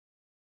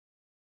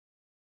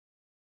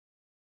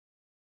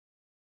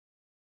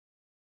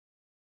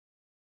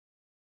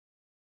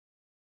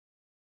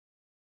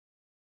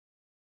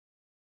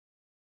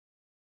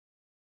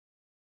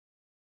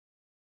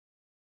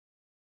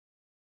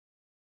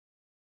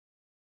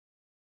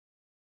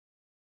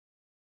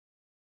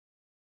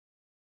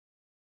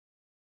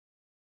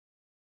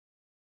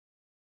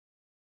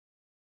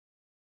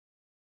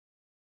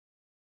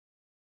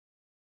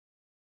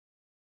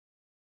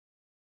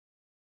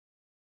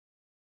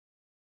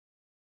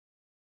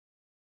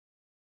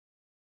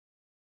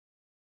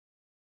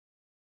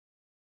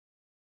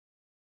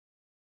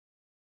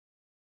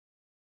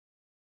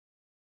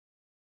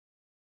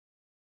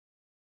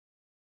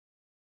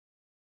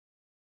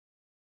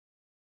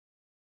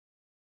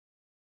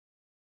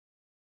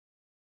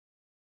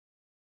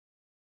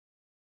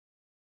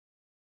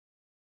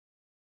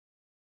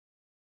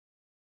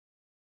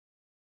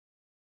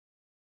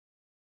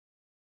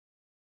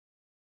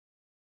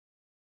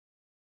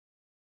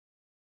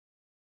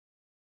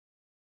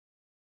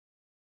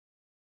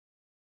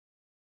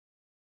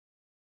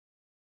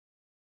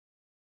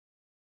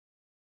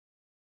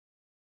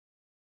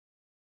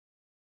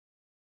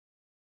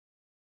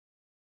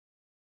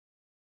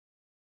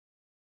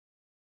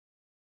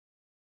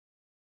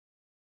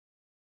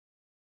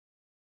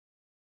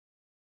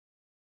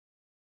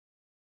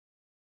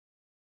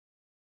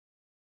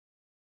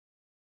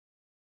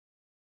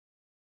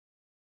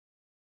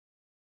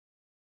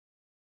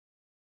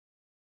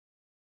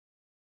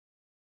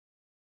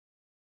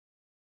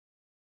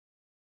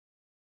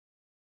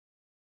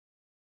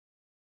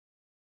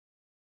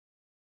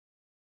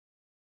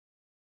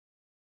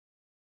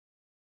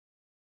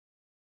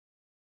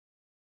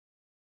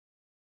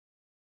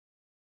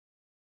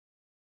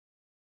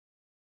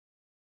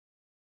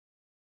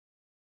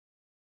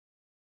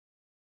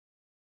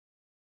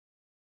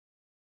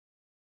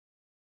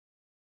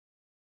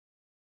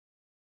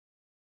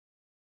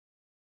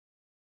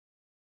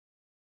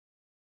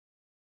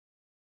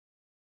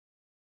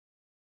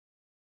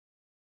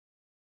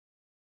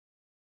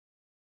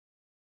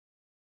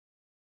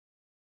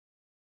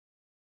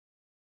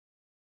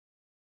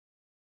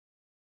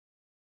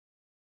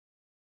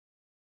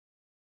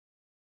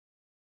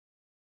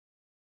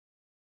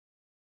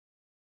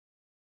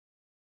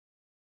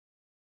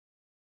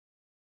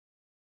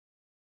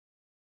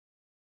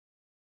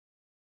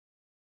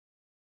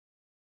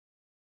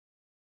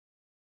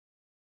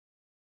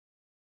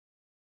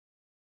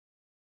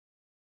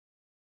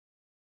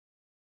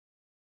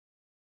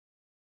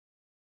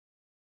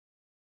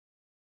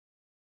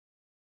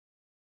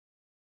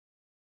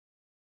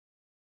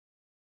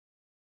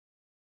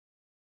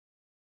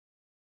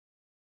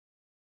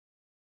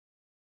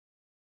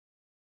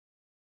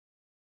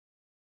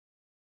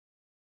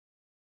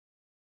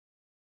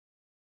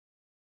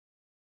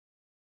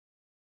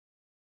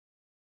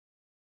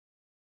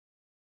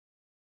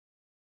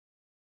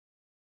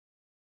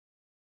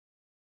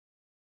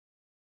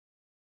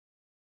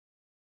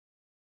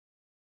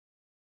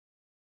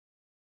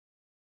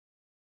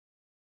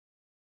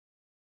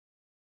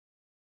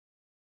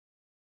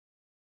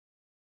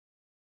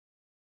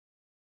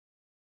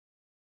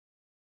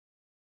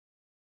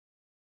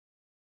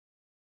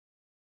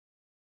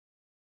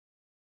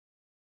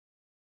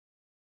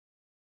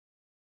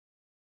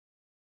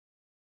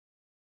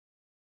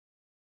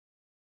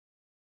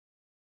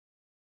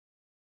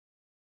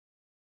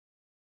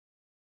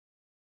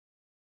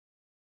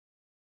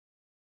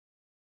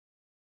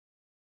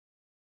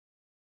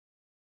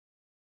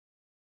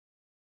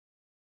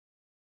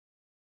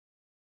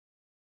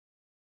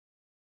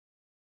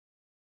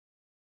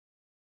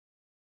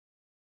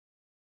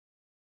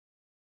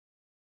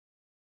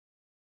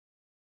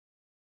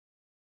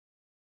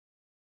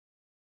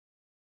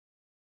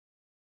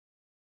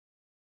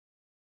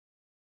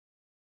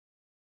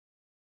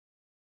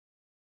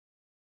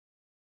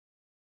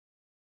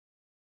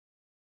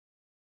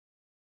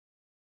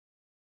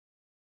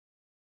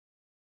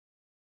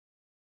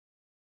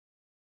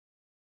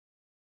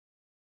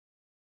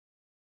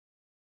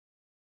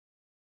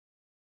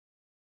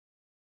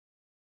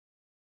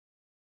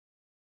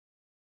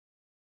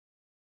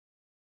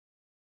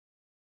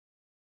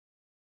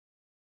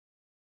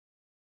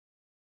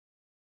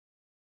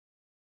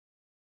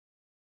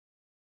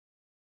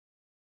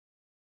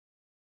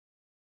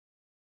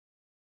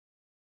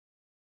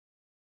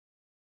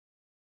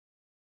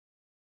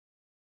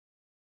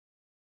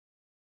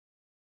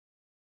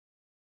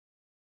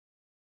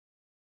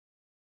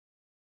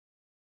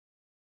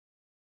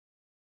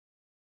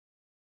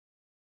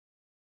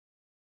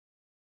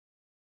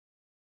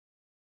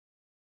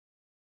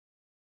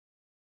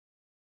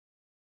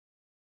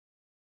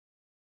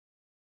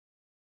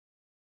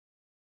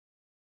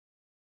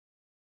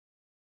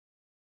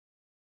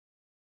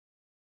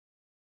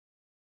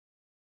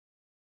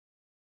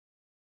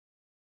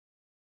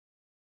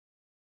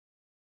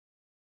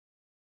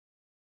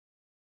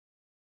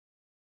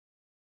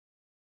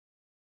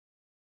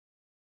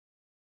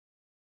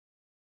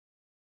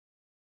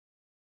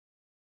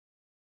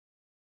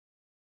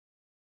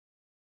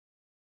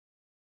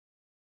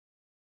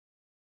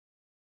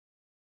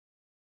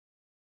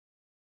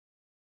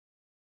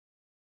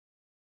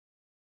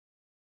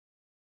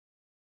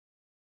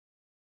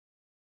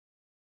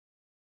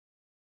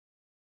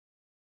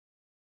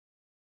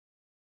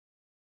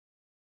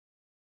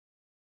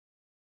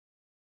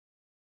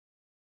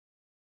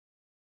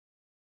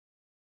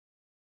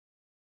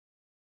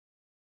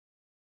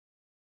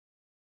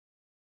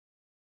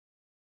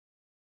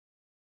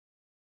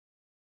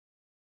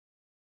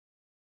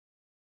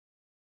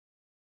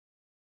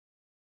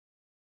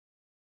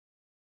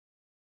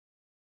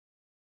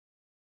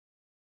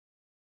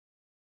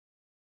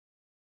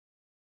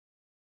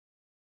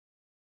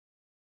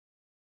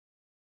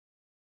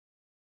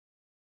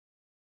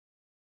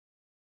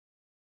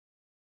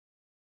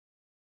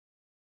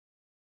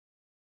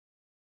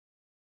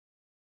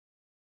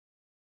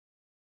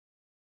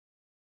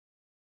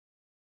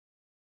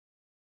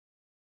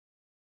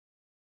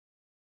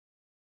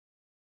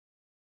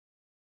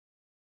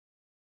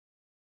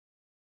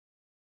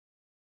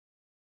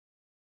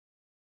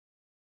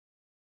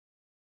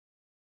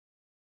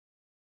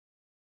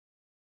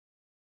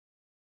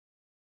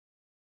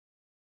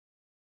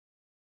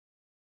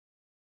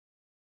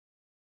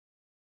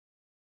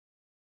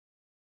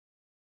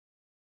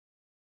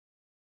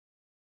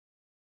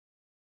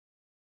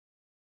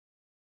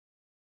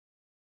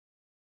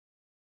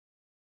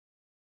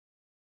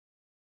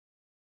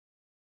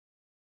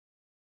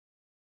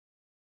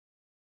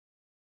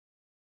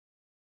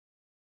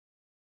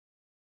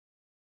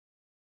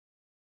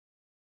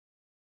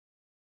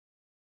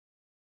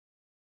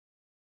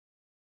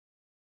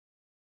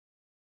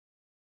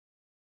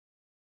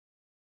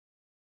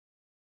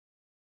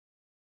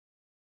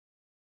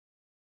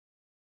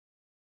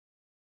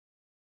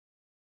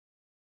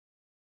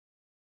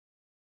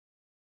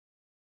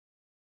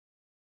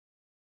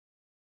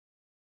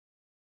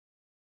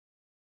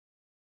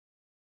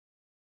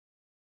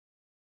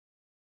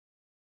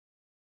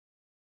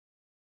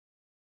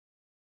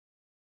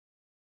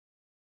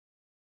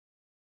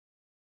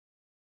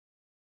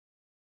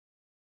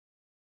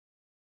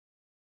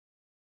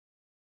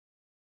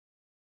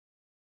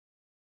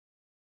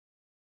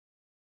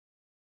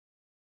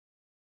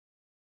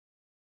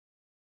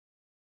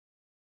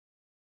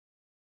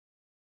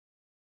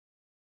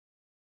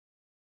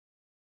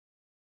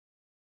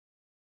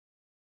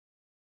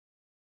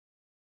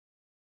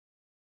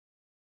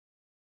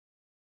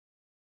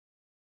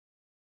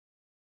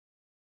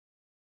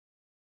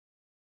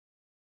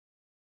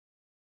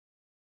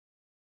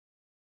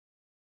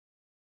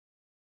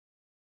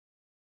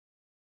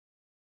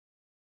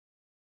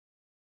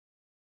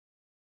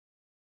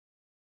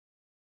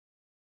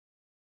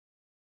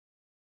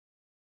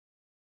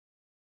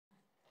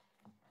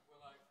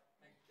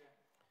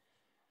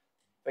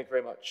Thank you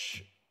very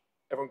much.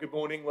 Everyone, good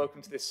morning.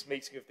 Welcome to this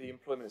meeting of the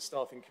Employment and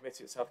Staffing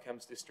Committee at South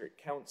Cambs District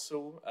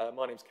Council.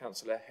 My name is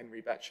Councillor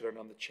Henry Batchelor and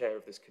I'm the chair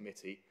of this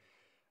committee.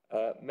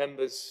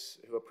 Members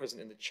who are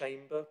present in the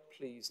chamber,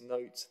 please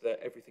note that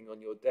everything on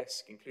your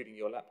desk, including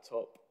your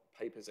laptop,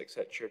 papers,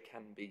 etc.,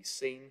 can be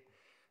seen.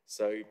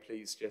 So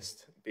please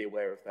just be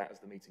aware of that as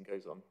the meeting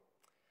goes on.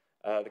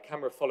 The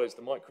camera follows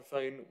the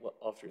microphone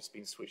after it's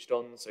been switched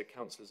on, so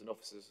councillors and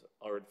officers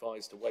are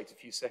advised to wait a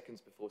few seconds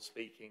before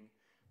speaking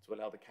to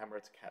allow the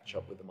camera to catch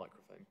up with the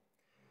microphone.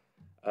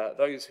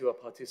 Those who are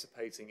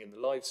participating in the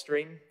live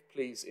stream,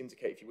 please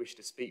indicate if you wish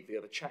to speak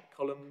via the chat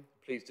column.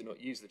 Please do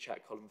not use the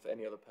chat column for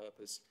any other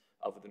purpose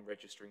other than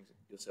registering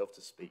yourself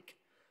to speak.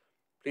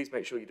 Please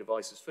make sure your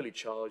device is fully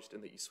charged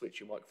and that you switch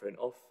your microphone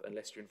off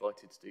unless you're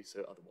invited to do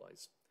so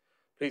otherwise.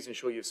 Please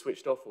ensure you've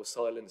switched off or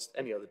silenced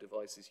any other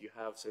devices you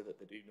have so that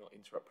they do not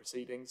interrupt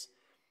proceedings.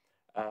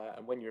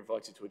 And when you're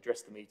invited to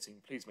address the meeting,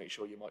 please make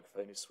sure your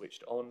microphone is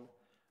switched on.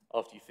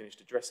 After you've finished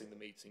addressing the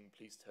meeting,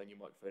 please turn your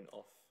microphone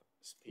off,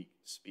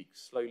 speak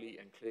slowly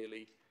and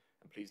clearly,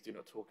 and please do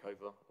not talk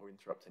over or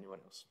interrupt anyone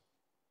else.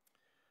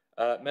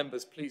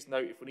 Members, please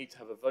note if we need to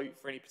have a vote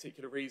for any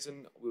particular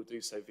reason, we'll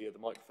do so via the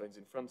microphones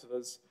in front of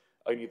us.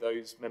 Only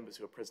those members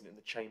who are present in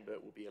the chamber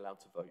will be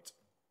allowed to vote.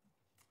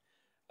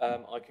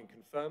 I can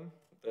confirm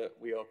that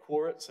we are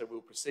quorate, so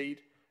we'll proceed.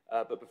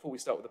 But before we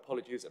start with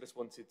apologies, I just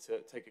wanted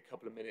to take a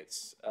couple of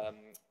minutes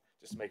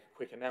just to make a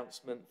quick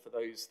announcement. For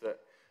those that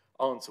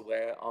aren't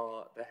aware,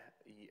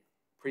 the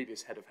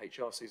previous head of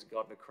HR, Susan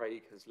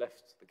Gardner-Craig, has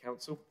left the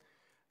council.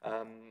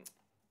 I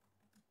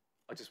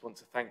just want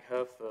to thank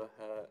her for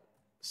her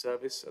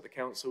service at the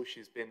council.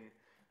 She's been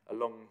a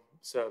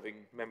long-serving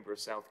member of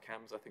South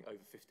Cambs, I think over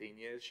 15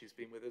 years she's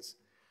been with us.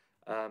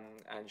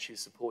 And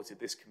she's supported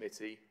this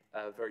committee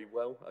very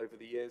well over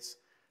the years.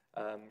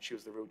 She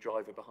was the real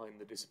driver behind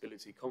the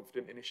Disability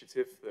Confident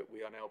initiative that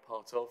we are now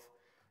part of,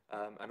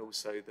 and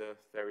also the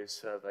various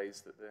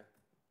surveys that the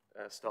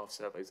staff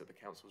surveys that the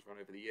council has run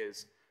over the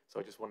years. So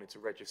I just wanted to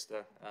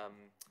register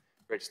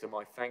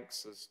my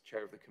thanks as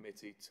chair of the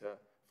committee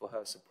for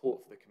her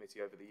support for the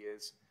committee over the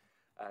years,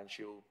 and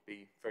she'll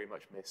be very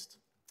much missed.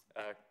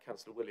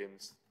 Councillor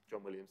Williams,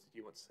 John Williams, did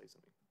you want to say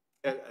something?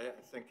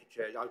 Thank you,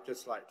 Chair. I'd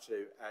just like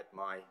to add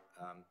my,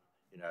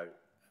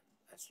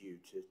 as you,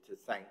 to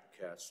thank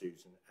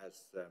Susan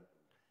as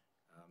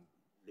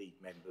lead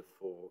member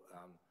for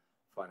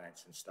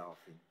finance and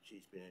staffing.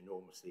 She's been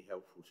enormously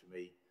helpful to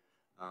me.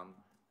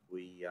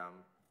 We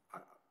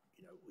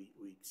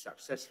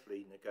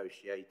successfully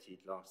negotiated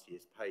last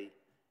year's pay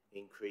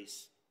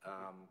increase,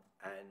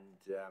 and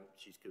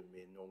she's given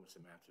me an enormous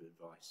amount of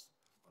advice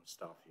on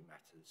staffing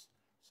matters.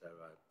 So,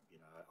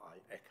 I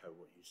echo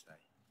what you say.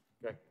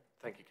 Great.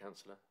 Thank you,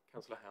 Councillor.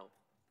 Councillor Howell.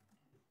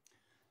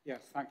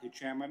 Yes, thank you,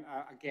 Chairman.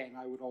 Again,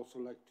 I would also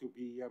like to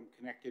be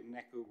connected and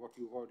echo what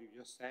you've already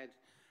just said.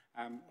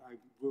 I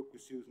worked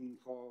with Susan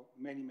for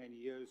many, many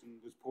years and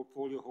was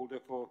portfolio holder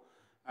for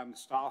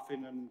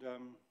staffing and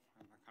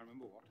I can't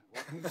remember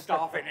what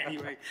staffing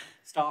anyway.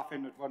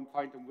 Staffing at one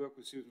point, and worked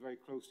with Susan very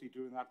closely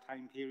during that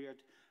time period.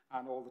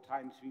 And all the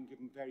time she's been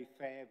given very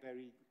fair,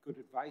 very good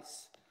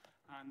advice.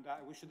 And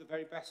I wish her the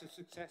very best of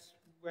success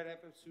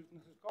wherever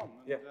Susan has gone.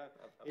 And, yeah,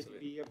 it'll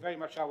be very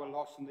much our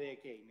loss in there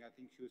again. I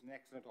think she was an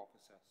excellent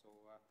officer. So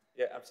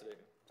yeah,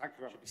 absolutely. Thank you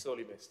very much. She'll be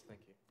sorely missed.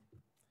 Thank you.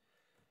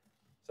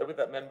 So with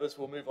that, members,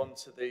 we'll move on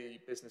to the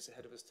business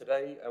ahead of us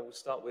today. We'll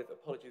start with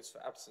apologies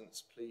for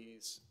absence,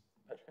 please.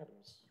 Patrick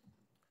Adams.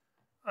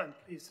 I'm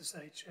pleased to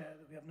say, Chair,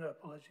 that we have no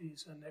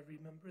apologies and every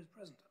member is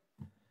present.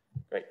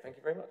 Great, thank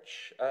you very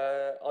much.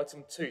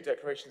 Item 2,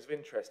 declarations of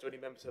interest. Do any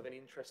members have any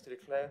interest to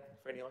declare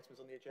for any items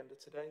on the agenda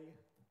today?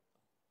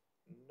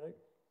 No.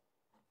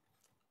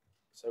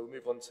 So we'll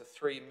move on to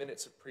 3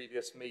 minutes of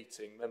previous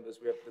meeting. Members,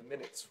 we have the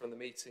minutes from the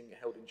meeting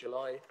held in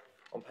July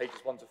on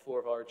pages 1 to 4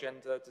 of our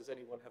agenda. Does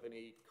anyone have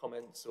any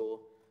comments or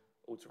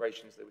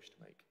alterations they wish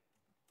to make?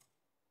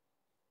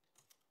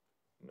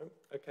 No?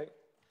 Okay.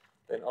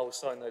 Then I will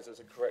sign those as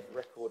a correct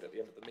record at the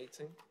end of the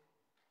meeting.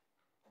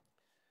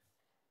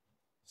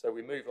 So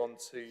we move on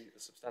to the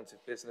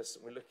substantive business,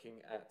 and we're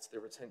looking at the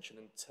retention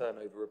and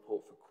turnover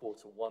report for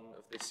quarter 1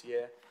 of this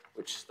year,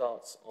 which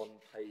starts on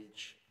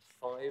page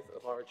 5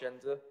 of our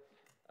agenda.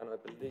 And I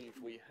believe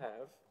we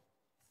have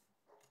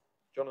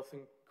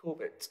Jonathan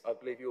Corbett. I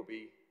believe you'll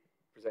be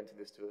presenting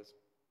this to us.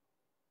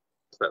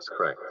 That's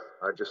correct.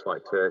 I'd just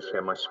like to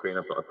share my screen.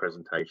 I've got a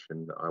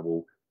presentation that I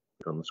will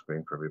put on the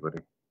screen for everybody.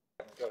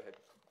 Go ahead.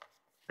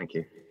 Thank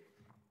you.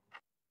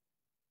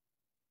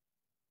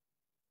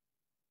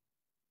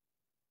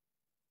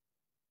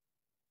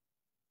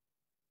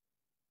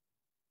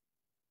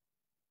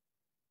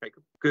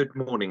 Good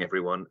morning,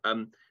 everyone.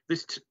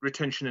 This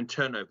retention and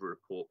turnover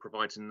report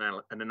provides an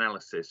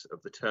analysis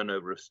of the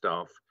turnover of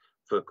staff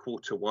for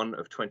quarter 1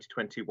 of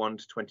 2021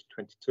 to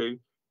 2022.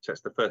 So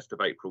that's the 1st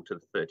of April to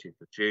the 30th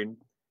of June.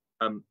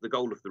 The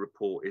goal of the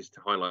report is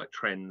to highlight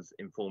trends,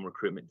 inform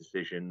recruitment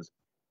decisions,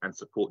 and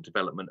support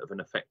development of an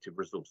effective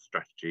resource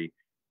strategy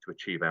to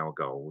achieve our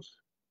goals.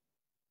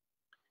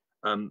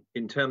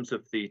 In terms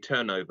of the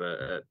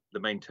turnover, the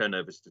main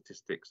turnover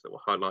statistics that were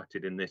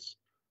highlighted in this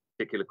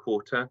particular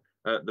quarter,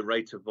 the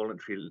rate of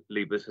voluntary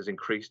leavers has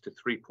increased to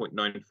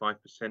 3.95%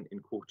 in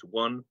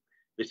Q1.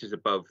 This is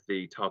above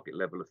the target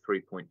level of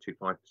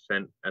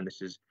 3.25%, and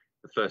this is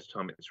the first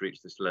time it's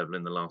reached this level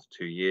in the last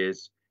 2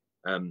 years.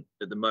 At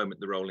the moment,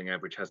 the rolling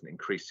average hasn't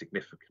increased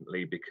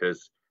significantly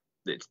because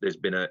there's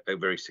been a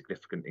very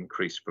significant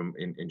increase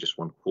in just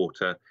one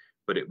quarter,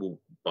 but it will,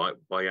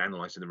 by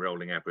analysing the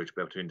rolling average,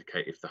 be able to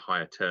indicate if the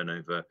higher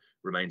turnover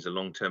remains a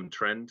long-term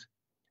trend.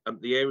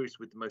 The areas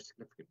with the most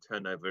significant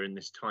turnover in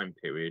this time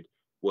period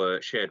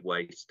were shared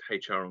waste,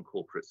 HR and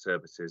corporate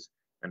services,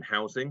 and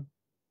housing.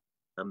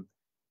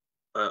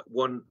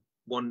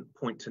 One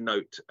point to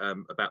note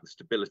about the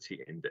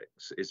stability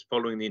index is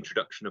following the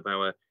introduction of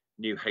our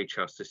new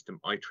HR system,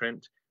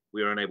 iTrent,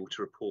 we are unable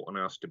to report on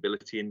our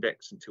stability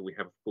index until we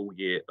have a full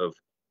year of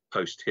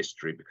post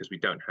history because we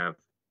don't have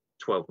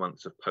 12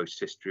 months of post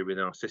history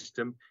within our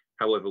system.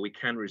 However, we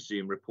can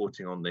resume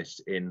reporting on this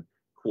in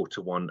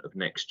Q1 of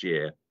next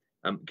year.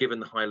 Given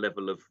the high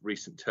level of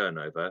recent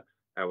turnover,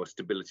 our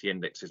stability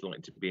index is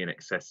likely to be in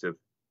excess of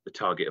the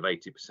target of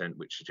 80%,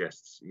 which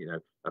suggests,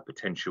 a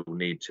potential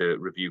need to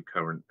review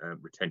current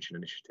retention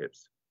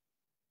initiatives.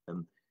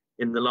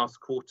 In the last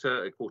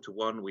quarter,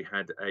 Q1, we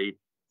had a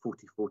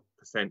 44%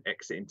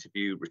 exit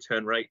interview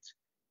return rate,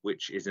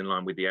 which is in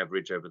line with the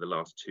average over the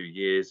last 2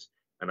 years.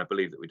 And I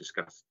believe that we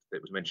discussed,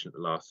 it was mentioned at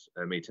the last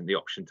meeting, the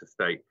option to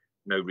state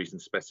no reason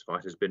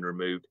specified has been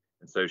removed,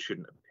 and so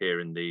shouldn't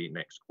appear in the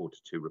next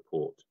Q2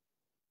 report.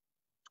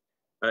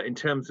 In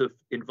terms of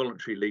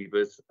involuntary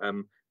leavers,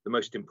 the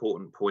most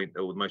important point,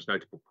 or the most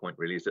notable point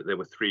really, is that there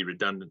were 3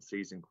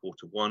 redundancies in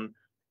Q1.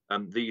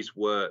 These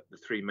were the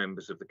 3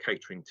 members of the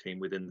catering team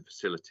within the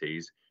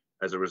facilities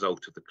as a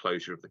result of the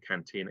closure of the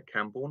canteen at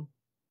Camborne.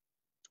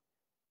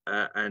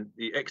 And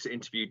the exit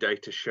interview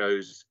data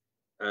shows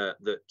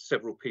that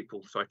several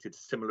people cited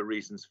similar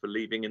reasons for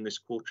leaving in this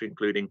quarter,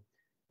 including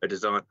a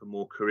desire for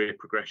more career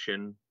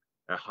progression,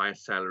 a higher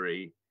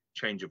salary,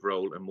 change of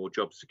role, and more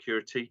job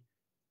security.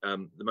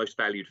 The most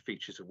valued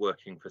features of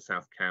working for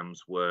South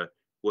Cams were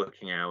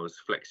working hours,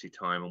 flexi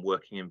time, and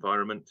working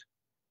environment.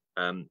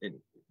 In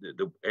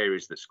the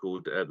areas that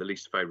scored the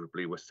least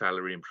favourably were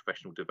salary and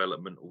professional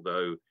development,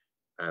 although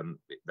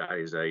that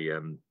is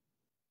it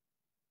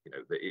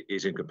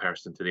is in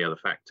comparison to the other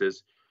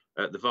factors.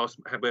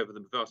 However,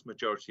 the vast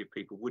majority of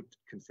people would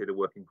consider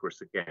working for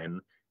us again,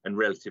 and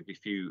relatively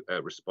few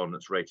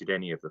respondents rated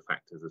any of the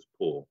factors as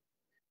poor.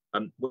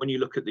 When you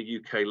look at the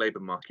UK labour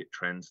market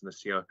trends and the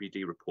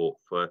CIPD report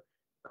for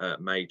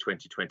May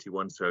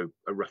 2021, so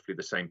roughly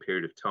the same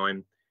period of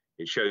time,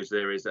 it shows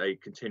there is a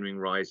continuing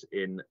rise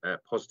in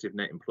positive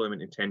net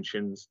employment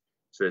intentions.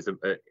 So there's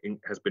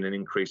has been an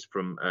increase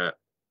from a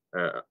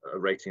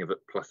rating of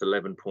plus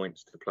 11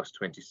 points to plus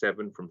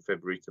 27 from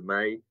February to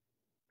May.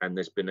 And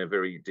there's been a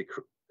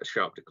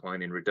sharp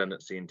decline in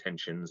redundancy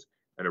intentions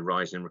and a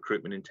rise in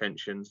recruitment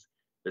intentions.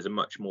 There's a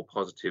much more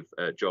positive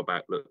job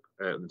outlook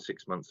than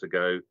 6 months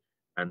ago,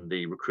 and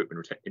the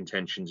recruitment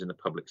intentions in the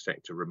public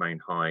sector remain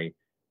high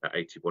at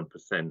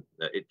 81%.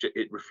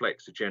 It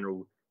reflects a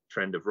general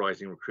trend of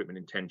rising recruitment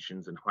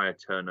intentions and higher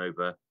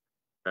turnover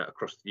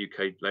across the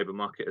UK labour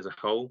market as a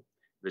whole.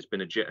 There's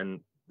been and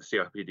the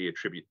CIPD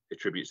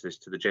attributes this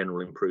to the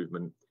general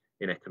improvement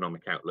in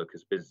economic outlook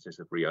as businesses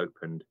have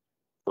reopened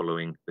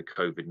following the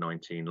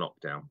COVID-19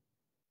 lockdown.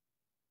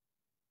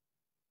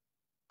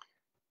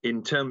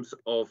 In terms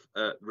of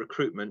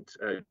recruitment,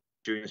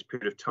 during this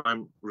period of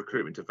time,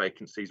 recruitment to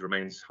vacancies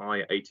remains high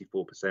at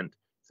 84%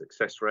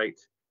 success rate.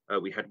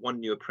 We had 1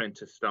 new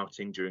apprentice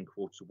starting during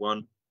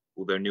Q1,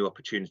 although new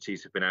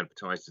opportunities have been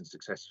advertised and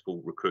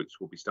successful recruits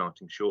will be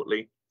starting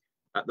shortly.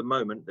 At the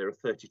moment, there are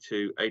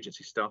 32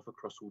 agency staff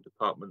across all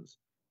departments,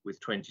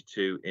 with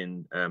 22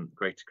 in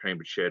Greater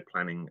Cambridge Shared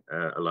Planning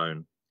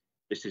alone.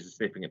 This is a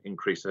significant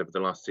increase over the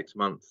last 6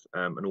 months,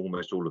 and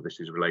almost all of this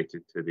is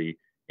related to the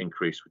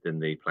increase within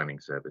the planning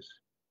service.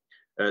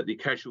 The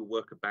Casual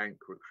Worker Bank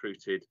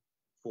recruited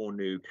 4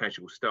 new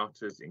casual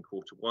starters in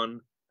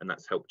Q1, and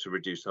that's helped to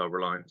reduce our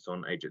reliance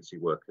on agency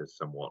workers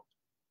somewhat.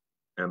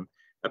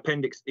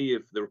 Appendix E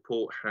of the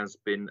report has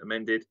been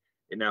amended.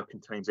 It now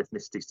contains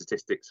ethnicity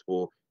statistics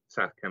for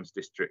South Cambs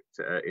District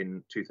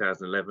in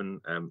 2011,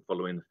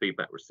 following the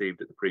feedback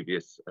received at the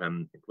previous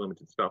Employment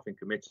and Staffing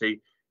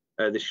Committee.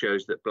 This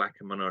shows that Black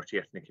and minority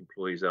ethnic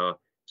employees are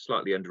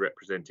slightly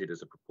underrepresented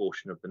as a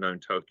proportion of the known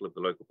total of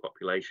the local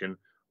population,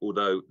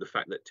 although the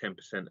fact that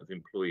 10% of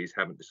employees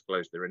haven't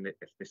disclosed their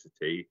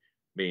ethnicity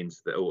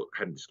means that, or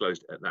hadn't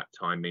disclosed at that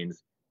time,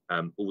 means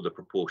all the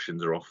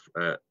proportions are off.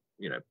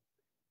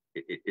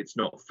 It's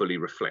not fully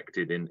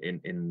reflected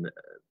in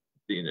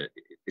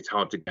it's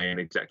hard to gain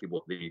exactly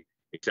what the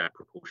exact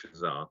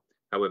proportions are.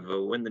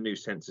 However, when the new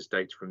census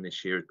data from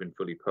this year has been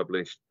fully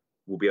published,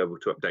 we'll be able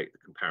to update the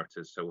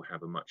comparators, so we'll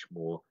have a much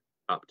more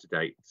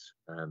up-to-date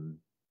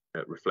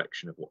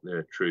reflection of what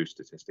the true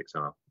statistics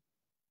are.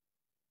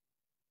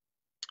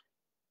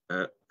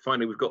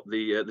 Finally, we've got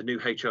the new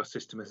HR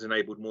system has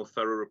enabled more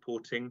thorough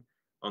reporting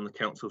on the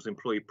council's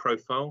employee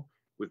profile.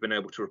 We've been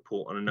able to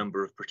report on a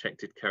number of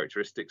protected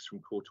characteristics from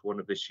Q1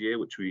 of this year,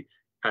 which we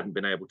hadn't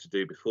been able to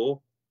do before.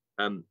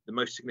 The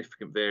most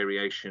significant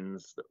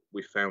variations that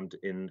we found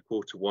in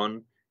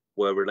Q1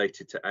 were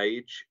related to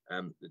age.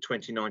 The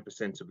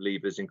 29% of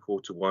leavers in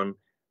Q1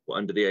 were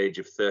under the age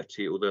of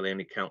 30, although they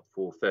only count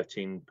for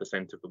 13%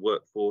 of the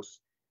workforce.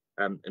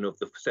 And of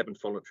the 7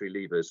 voluntary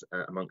leavers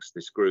amongst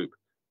this group,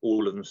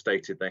 all of them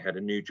stated they had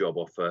a new job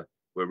offer,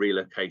 were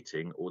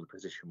relocating, or the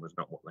position was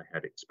not what they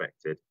had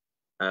expected.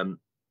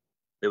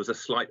 There was a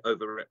slight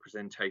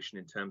overrepresentation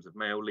in terms of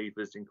male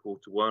leavers in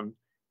Q1,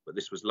 but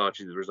this was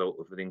largely the result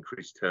of an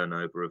increased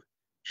turnover of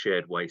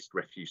shared waste,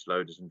 refuse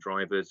loaders and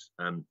drivers.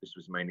 This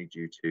was mainly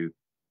due to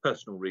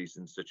personal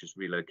reasons such as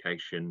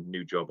relocation,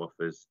 new job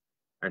offers,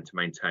 and to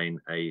maintain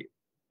a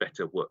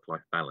better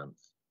work-life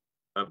balance.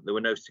 There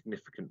were no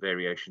significant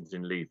variations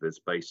in leavers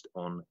based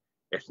on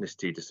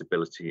ethnicity,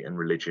 disability and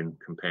religion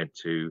compared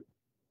to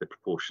the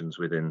proportions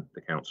within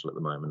the council at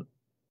the moment.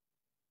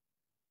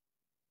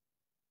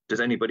 Does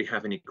anybody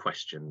have any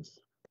questions?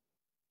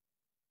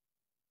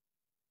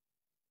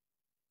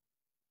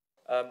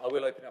 I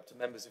will open up to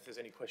members if there's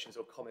any questions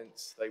or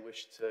comments they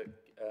wish to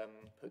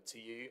put to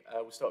you.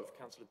 We'll start with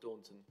Councillor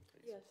Daunton,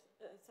 please. Yes,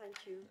 thank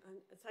you. And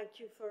thank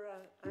you for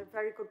a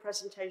very good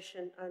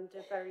presentation and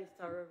a very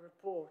thorough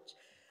report.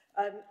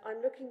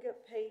 I'm looking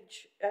at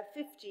page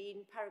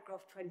 15,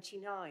 paragraph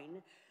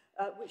 29,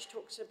 which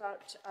talks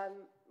about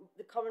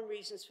the common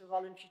reasons for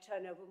voluntary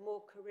turnover,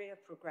 more career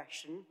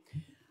progression.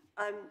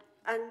 I'm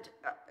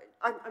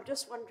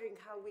just wondering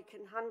how we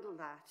can handle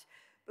that,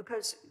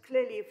 because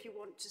clearly if you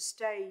want to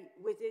stay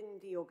within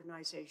the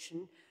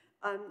organisation,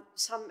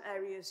 some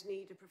areas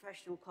need a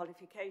professional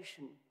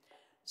qualification.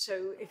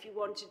 So if you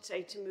wanted,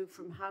 say, to move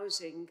from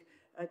housing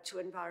to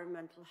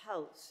environmental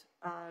health,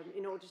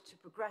 in order to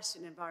progress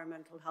in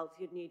environmental health,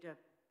 you'd need a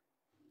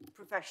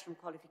professional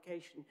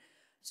qualification.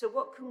 So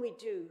what can we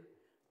do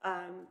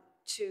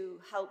to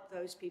help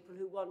those people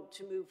who want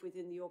to move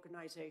within the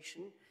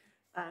organisation?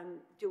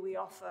 Do we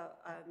offer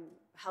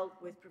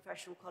help with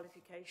professional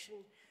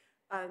qualification?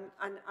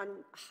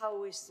 And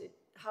how is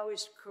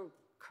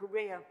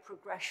career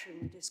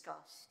progression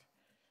discussed?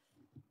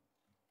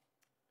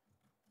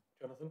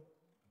 Jonathan?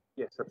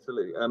 Yes,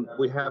 absolutely.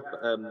 We have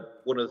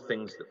one of the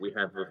things that we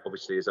have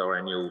obviously is our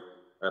annual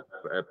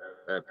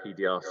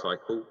PDR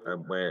cycle,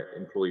 where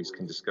employees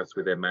can discuss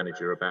with their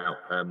manager about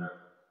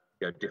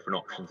different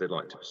options they'd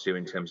like to pursue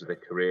in terms of their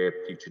career,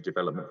 future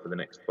development for the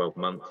next 12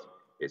 months.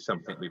 It's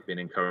something we've been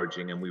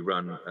encouraging, and we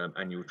run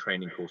annual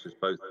training courses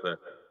both for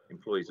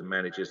employees and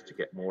managers to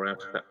get more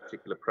out of that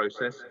particular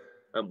process.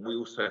 We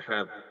also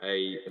have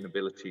an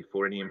ability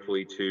for any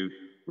employee to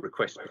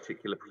request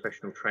particular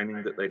professional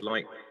training that they'd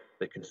like.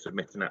 They can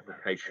submit an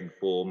application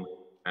form,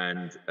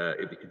 and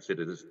it'd be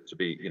considered as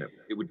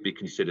it would be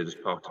considered as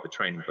part of the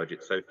training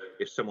budget. So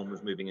if someone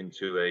was moving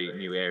into a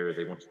new area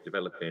they want to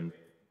develop in,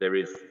 there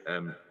is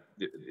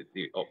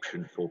the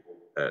option for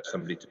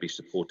somebody to be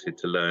supported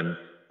to learn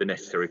the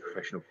necessary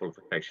professional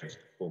qualifications to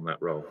perform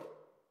that role. Do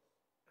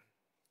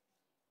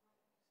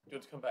you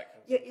want to come back?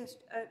 Yeah, yes,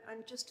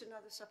 and just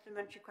another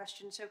supplementary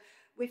question. So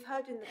we've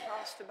heard in the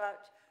past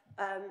about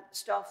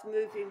staff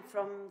moving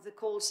from the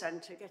call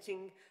centre,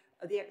 getting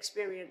the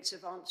experience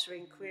of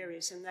answering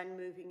queries and then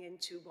moving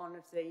into one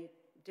of the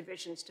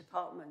divisions,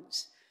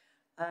 departments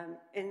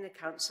in the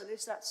council.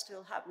 Is that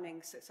still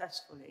happening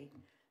successfully?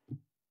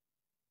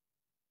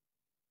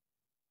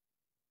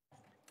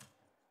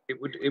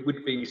 It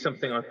would be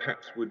something I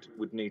perhaps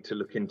would need to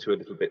look into a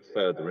little bit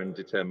further and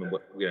determine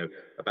what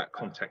about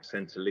contact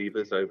centre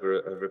leavers over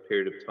a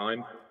period of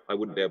time. I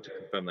wouldn't be able to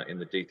confirm that in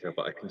the detail,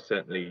 but I can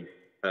certainly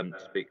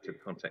speak to the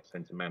contact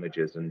centre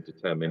managers and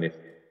determine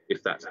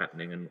if that's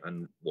happening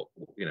and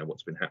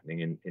what's been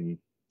happening in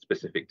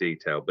specific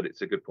detail. But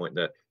it's a good point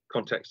that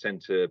contact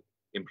centre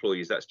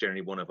employees, that's generally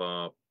one of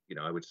our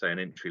I would say an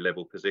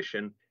entry-level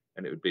position.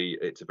 And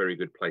it's a very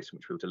good place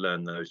in which we're to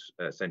learn those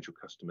essential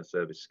customer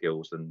service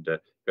skills and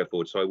go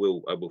forward. So I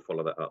will follow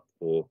that up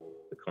for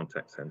the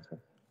contact centre.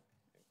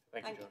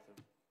 Thank you,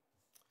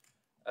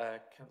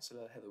 Jonathan.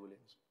 Councillor Heather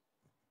Williams.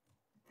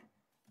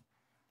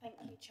 Thank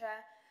you,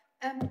 Chair.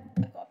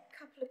 I've got a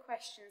couple of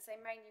questions.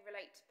 They mainly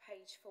relate to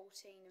page 14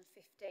 and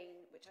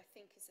 15, which I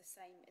think is the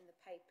same in the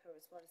paper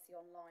as well as the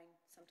online.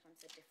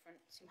 Sometimes they're different,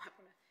 so you might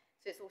want to.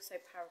 So it's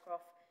also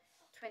paragraph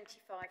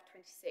 25,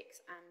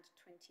 26 and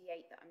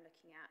 28 that I'm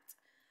looking at.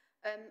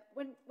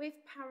 With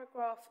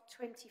paragraph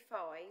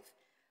 25,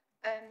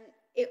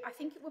 I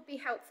think it would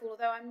be helpful,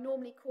 although I'm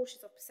normally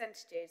cautious of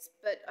percentages,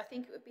 but I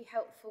think it would be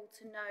helpful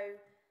to know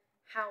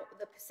how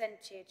the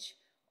percentage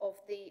of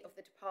the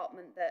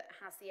department that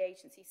has the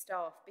agency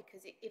staff,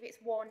 because if it's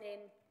 1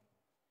 in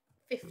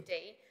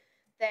 50,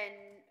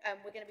 then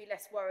we're going to be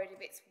less worried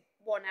if it's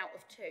 1 out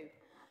of 2.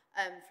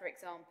 For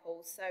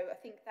example. So I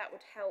think that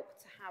would help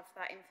to have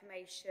that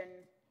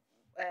information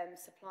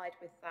supplied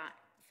with that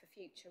for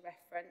future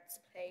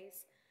reference,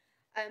 please.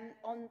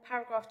 On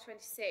paragraph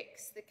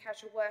 26, the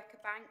Casual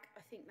Worker Bank,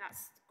 I think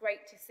that's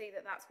great to see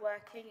that that's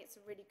working. It's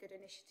a really good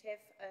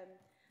initiative,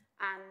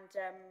 and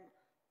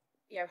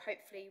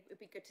hopefully it would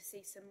be good to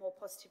see some more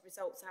positive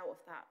results out of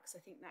that, because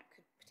I think that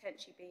could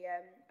potentially be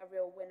a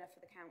real winner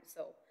for the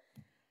council.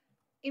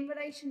 In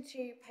relation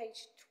to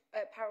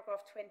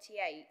paragraph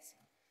 28,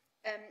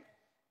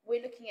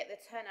 we're looking at the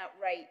turnout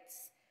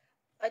rates.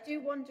 I do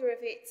wonder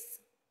if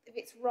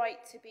it's right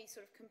to be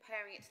sort of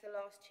comparing it to the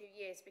last 2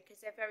 years, because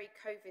they're very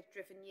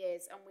COVID-driven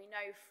years, and we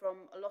know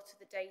from a lot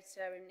of the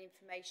data and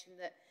information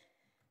that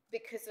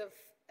because of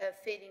a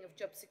feeling of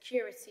job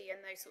security and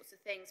those sorts of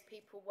things,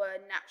 people were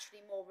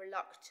naturally more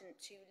reluctant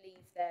to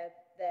leave their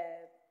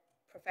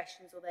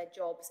professions or their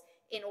jobs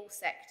in all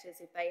sectors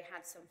if they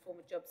had some form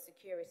of job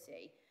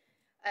security.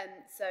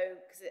 So,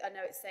 because I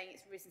know it's saying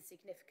it's risen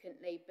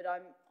significantly, but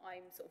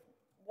I'm sort of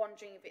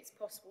wondering if it's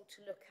possible to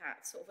look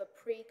at sort of a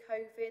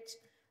pre-COVID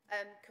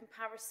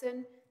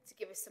comparison to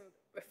give us some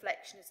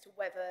reflection as to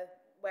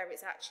where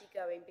it's actually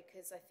going,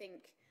 because I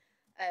think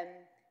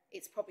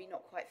it's probably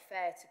not quite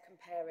fair to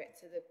compare it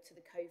to the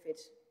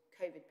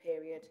COVID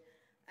period,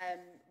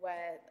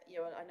 where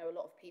I know a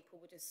lot of people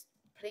were just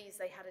pleased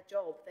they had a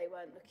job. They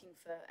weren't looking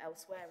for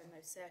elsewhere in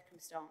those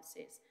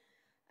circumstances,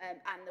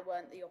 and there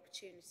weren't the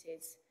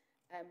opportunities.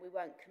 We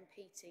weren't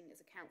competing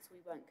as a council.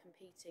 We weren't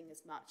competing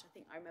as much. I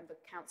think I remember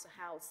Councillor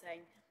Howell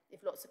saying,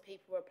 if lots of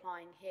people were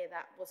applying here,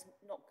 that was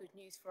not good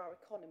news for our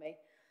economy,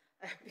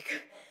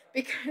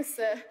 because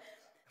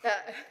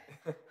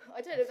I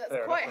don't know if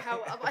that's quite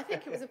how. I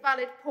think it was a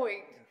valid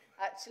point,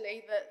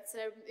 actually, that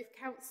if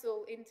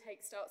council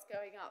intake starts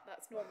going up,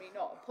 that's normally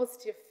not a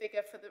positive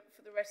figure for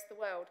the rest of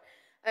the world.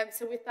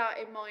 So with that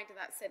in mind and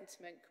that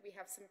sentiment, could we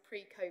have some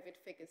pre-COVID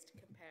figures to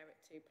compare it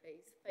to,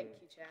 please? Thank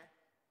you, Chair.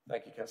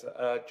 Thank you,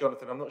 Councillor.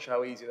 Jonathan, I'm not sure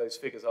how easy those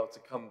figures are to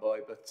come by,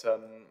 but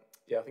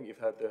yeah, I think you've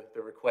heard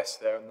the request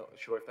there. I'm not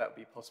sure if that would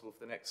be possible for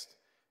the next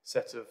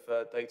set of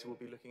data we'll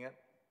be looking at.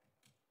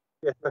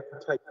 Yes, I can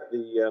take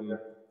the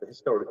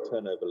historic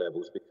turnover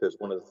levels, because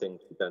one of the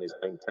things we've done is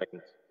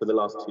maintain, for the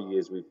last 2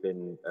 years we've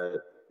been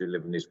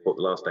delivering this report,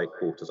 the last 8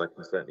 quarters, I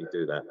can certainly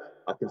do that.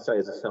 I can say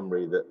as a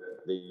summary that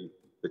the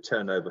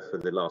turnover for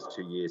the last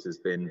 2 years has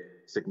been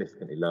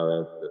significantly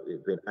lower.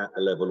 It's been at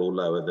a level or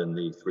lower than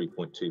the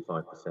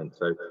 3.25%.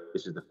 So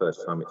this is the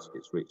first time it's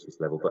reached this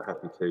level, but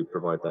happy to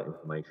provide that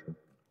information.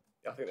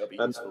 I think that'll be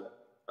useful.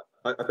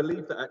 I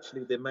believe that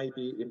actually there may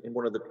be in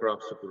one of the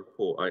drafts of the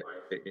report,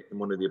 in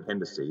one of the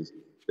appendices,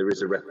 there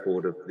is a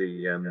record of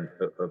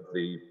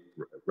the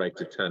rate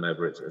of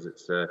turnover as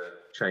it's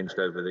changed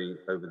over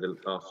the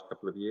last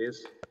couple of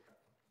years.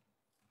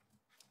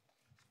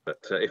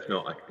 But if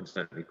not, I can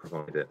certainly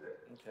provide it.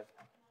 Okay.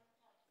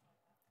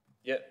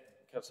 Yeah,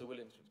 Councillor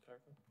Williams, would you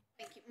clarify?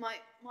 Thank you.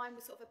 Mine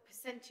was sort of a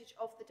percentage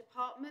of the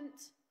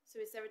department. So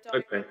is there a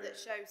diagram that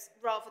shows,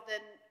 rather than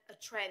a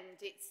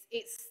trend,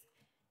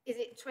 is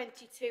it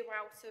 22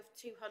 out of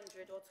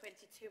 200 or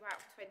 22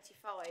 out of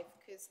 25?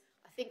 Because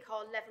I think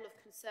our level of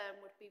concern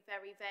would be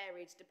very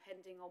varied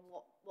depending on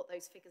what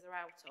those figures are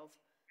out of.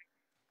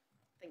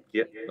 Thank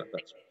you. Yeah,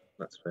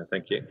 that's fair.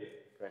 Thank you.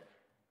 Great.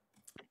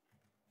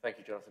 Thank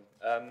you, Jonathan.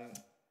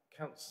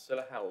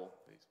 Councillor Howell,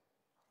 please.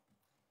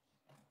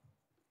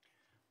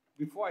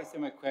 Before I say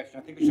my question,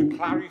 I think I should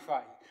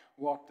clarify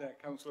what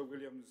Councillor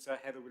Williams,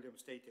 Heather Williams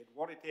stated.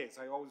 What it is,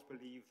 I always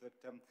believe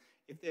that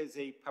if there's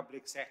a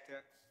public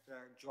sector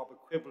job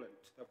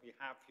equivalent that we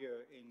have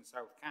here in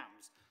South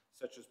Cambs,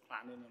 such as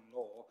planning and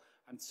law,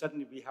 and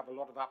suddenly we have a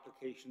lot of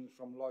applications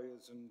from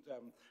lawyers and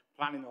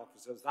planning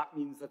officers, that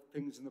means that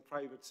things in the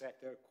private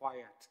sector are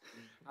quiet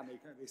and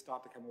they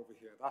start to come over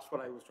here. That's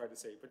what I was trying to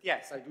say. But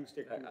yes, I do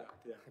stick to that.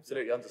 Yeah.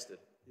 Absolutely understood.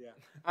 Yeah.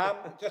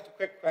 Just a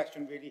quick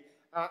question, really,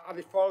 and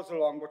it follows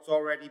along what's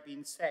already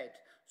been said.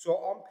 So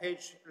on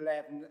page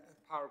 11,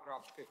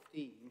 paragraph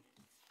 15,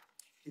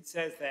 it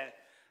says there,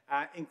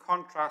 in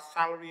contrast,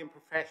 salary and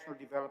professional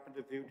development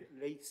are viewed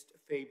least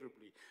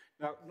favourably.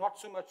 Now, not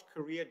so much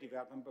career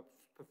development, but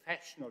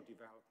professional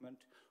development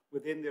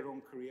within their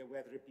own career,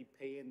 whether it be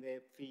paying their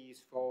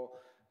fees for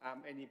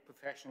any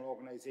professional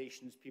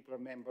organisations people are a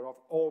member of,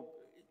 or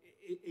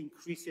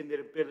increasing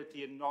their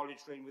ability and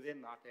knowledge drain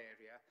within that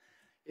area.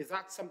 Is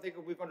that something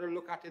that we're going to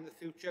look at in the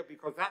future?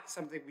 Because that's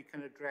something we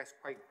can address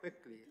quite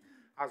quickly,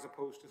 as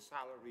opposed to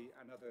salary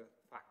and other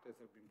factors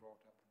that have been brought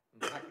up.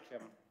 Thank you,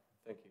 Chairman.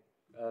 Thank you.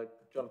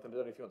 Jonathan, I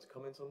don't know if you want to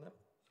comment on that.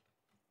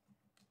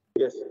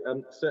 Yes,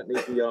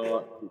 certainly we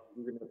are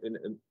in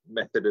a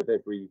method of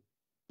every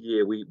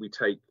year we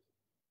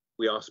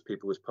ask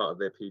people as part of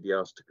their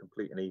PDRs to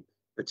complete any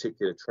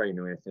particular training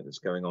or anything that's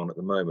going on at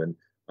the moment.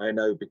 I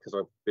know because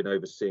I've been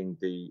overseeing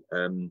the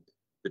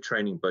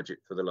training budget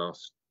for the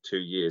last 2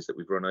 years that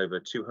we've run over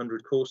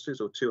 200 courses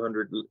or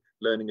 200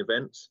 learning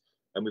events,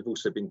 and we've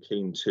also been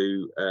keen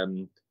to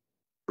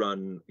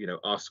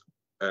ask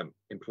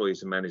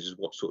employees and managers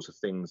what sorts of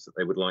things that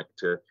they would like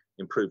to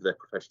improve their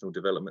professional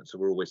development. So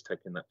we're always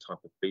taking that type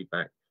of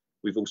feedback.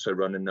 We've also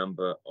run a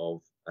number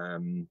of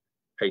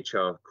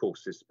HR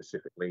courses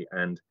specifically,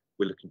 and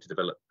we're looking to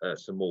develop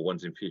some more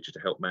ones in future to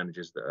help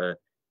managers that are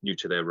new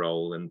to their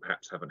role and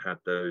perhaps haven't had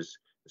the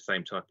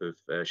same type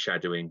of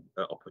shadowing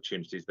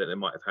opportunities that they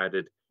might have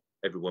had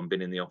everyone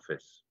been in the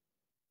office.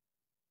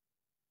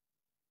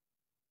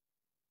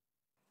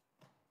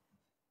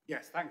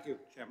 Yes, thank you,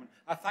 Chairman.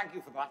 Thank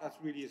you for that. That's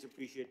really is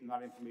appreciated, and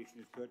that information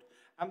is good.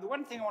 The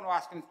one thing I want to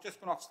ask, and it's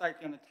just gone off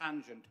slightly on a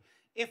tangent,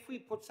 if we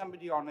put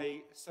somebody on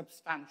a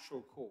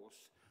substantial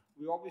course,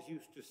 we always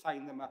used to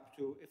sign them up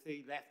to, if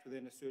they left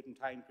within a certain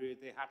time period,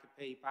 they had to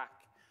pay back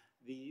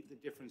the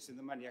difference in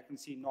the money. I can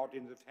see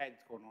nodding of heads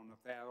going on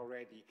up there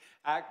already.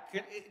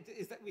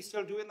 Is that we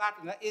still doing that?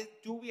 And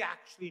do we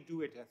actually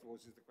do it, I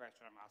suppose, is the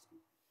question I'm asking.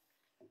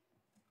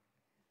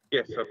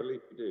 Yes, I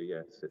believe we do,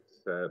 yes. It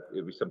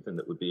would be something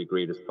that would be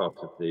agreed as part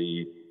of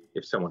the,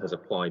 if someone has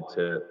applied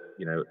to,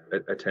 you know,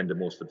 attend a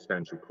more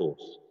substantial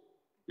course,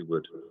 we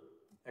would.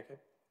 Okay,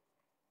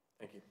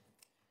 thank you.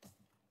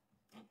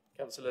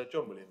 Councillor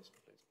John Williams,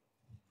 please.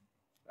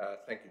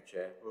 Thank you,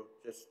 Chair. We'll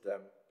just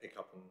pick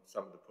up on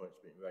some of the points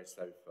being raised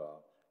so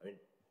far. I mean,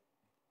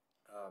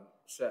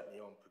 certainly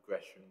on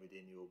progression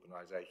within the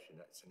organisation,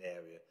 that's an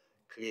area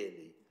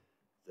clearly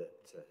that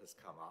has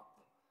come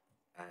up,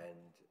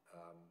 and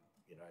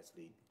you know, as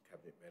lead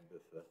cabinet member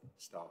for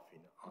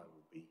staffing, I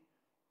will be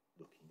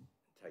looking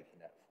and taking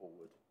that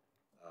forward,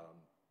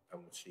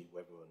 and we'll see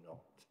whether or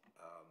not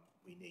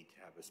we need to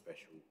have a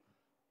special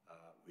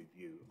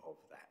review of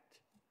that.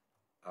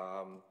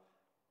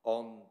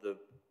 On the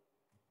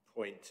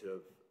point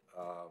of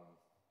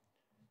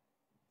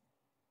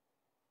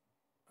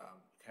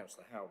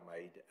Councillor Howell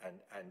made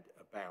and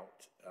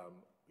about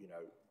you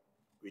know,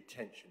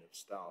 retention of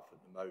staff at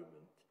the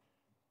moment,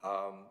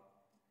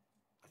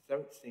 I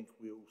don't think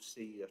we'll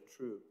see a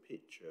truer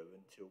picture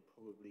until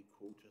probably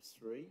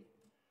Q3,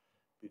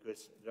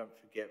 because don't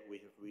forget we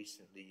have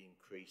recently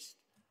increased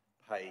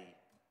pay,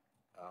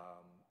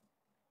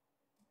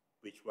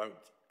 which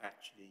won't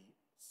actually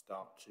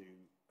start to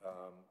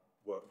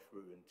work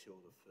through until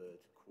the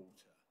third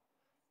quarter.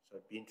 So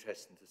it'd be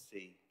interesting to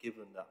see,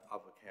 given that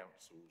other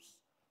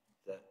councils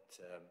that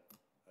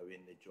are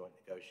in the joint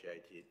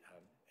negotiated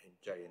in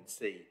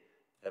J&C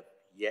have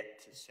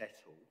yet to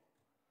settle,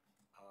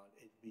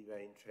 it'd be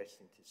very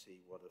interesting to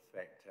see what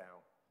effect our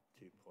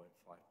 2.5%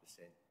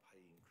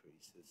 pay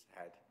increase has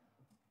had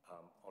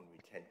on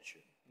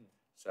retention.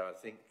 So I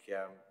think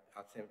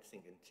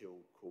until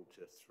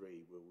Q3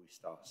 will we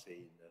start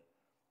seeing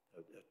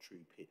a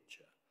true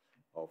picture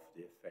of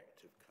the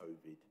effect of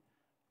COVID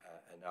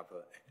and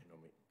other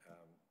economic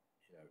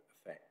you know,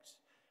 effects.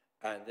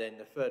 And then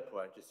the third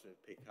point, just to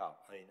pick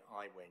up, I mean,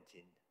 I went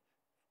in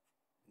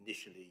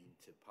initially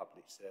into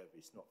public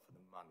service not for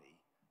the money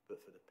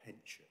but for the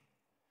pension,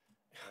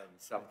 and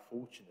it's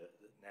unfortunate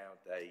that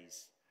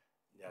nowadays,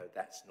 you know,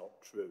 that's not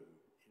true.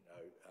 You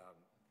know,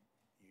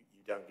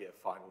 you don't get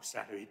a final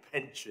salary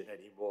pension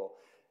anymore,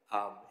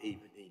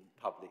 even in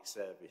public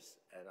service,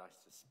 and I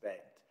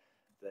suspect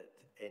that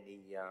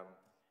any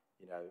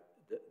you know,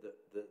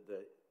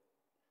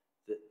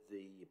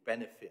 the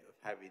benefit of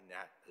having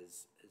that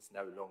is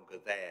no longer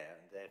there,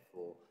 and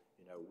therefore,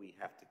 you know, we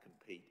have to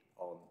compete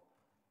on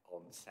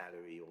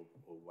salary or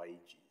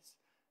wages.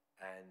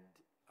 And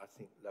I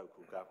think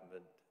local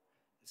government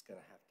is going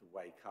to have to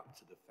wake up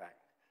to the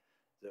fact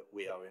that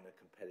we are in a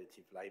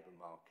competitive labour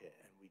market,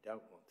 and we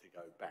don't want to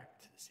go back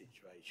to the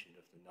situation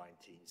of the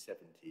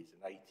 1970s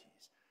and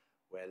 80s,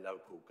 where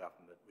local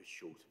government was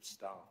short of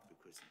staff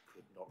because it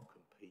could not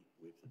compete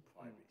with the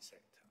private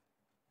sector.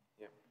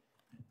 Yeah,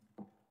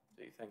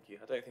 thank you.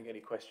 I don't think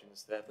any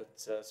questions there, but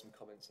some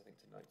comments I think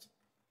to note.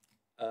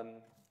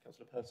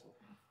 Councillor Purcell.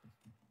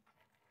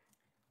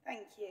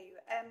 Thank you.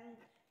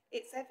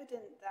 It's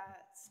evident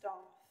that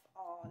staff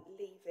are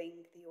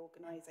leaving the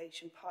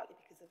organisation partly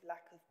because of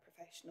lack of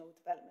professional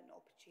development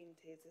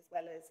opportunities as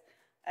well as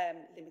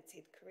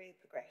limited career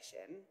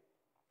progression.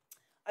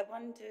 I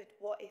wondered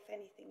what, if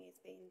anything, is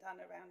being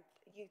done around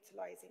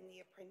utilising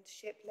the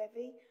apprenticeship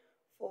levy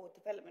for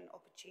development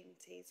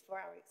opportunities for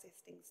our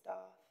existing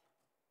staff.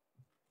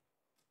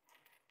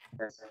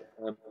 Yes,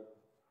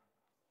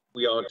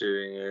 we are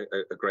doing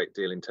a great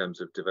deal in terms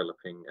of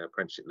developing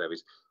apprenticeship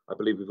levies. I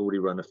believe we've already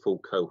run a full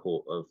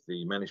cohort of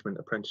the management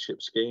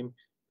apprenticeship scheme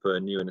for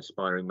new and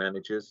aspiring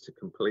managers to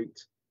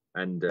complete,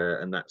 and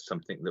that's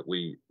something that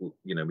we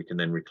can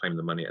then reclaim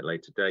the money at a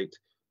later date.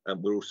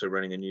 We're also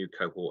running a new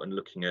cohort and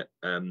looking at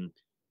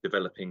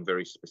developing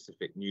very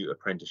specific new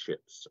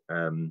apprenticeships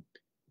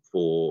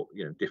for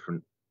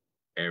different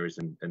areas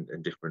and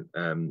different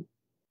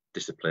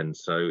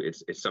disciplines. So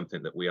it's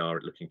something that we are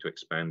looking to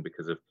expand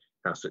because of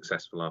how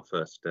successful our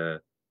first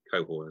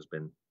cohort has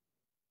been.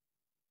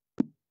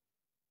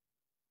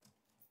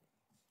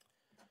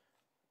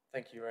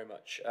 Thank you very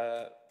much.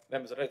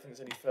 Members, I don't think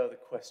there's any further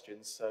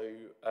questions, so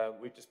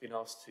we've just been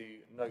asked to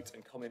note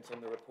and comment on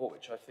the report,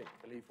 which I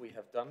believe we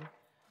have done.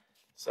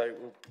 So,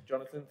 well,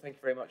 Jonathan, thank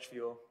you very much for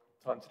your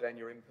time today and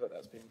your input.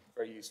 That's been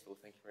very useful.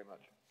 Thank you very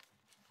much.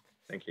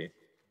 Thank you.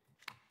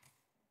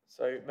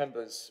 So,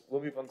 members,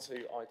 we'll move on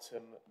to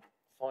item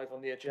 5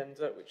 on the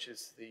agenda, which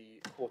is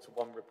the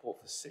Q1 report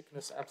for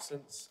sickness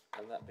absence,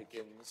 and that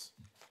begins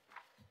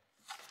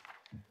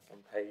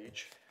on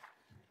page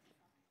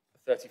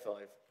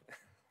 35.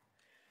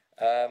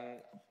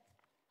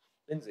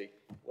 Lindsay,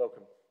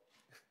 welcome.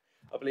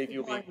 I believe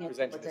you'll be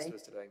presenting this to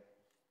us today.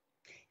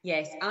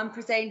 Yes, I'm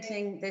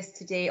presenting this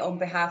today on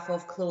behalf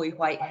of Chloe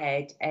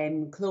Whitehead.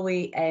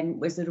 Chloe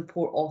was the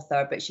report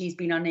author, but she's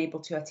been unable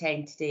to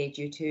attend today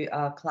due to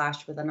a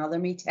clash with another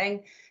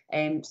meeting.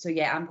 So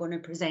yeah, I'm going to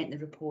present the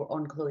report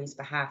on Chloe's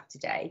behalf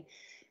today.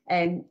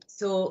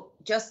 So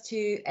just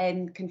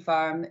to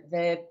confirm,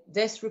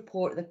 this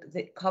report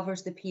that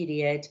covers the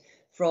period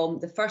from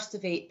the 1st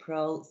of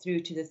April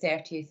through to the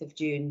 30th of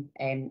June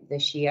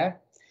this year.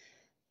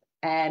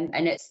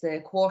 And it's the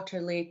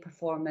quarterly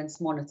performance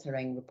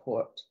monitoring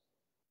report.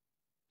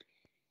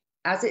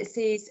 As it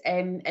says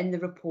in the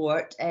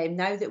report,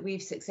 now that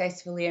we've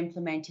successfully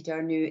implemented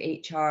our new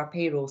HR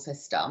payroll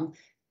system,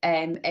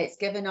 it's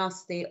given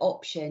us the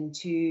option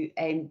to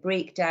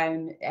break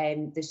down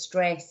the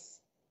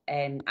stress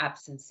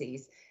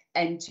absences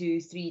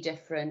into 3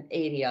 different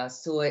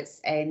areas. So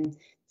it's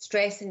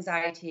stress,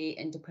 anxiety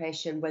and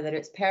depression, whether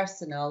it's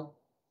personal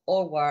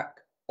or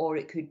work, or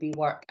it could be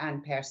work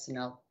and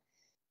personal.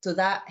 So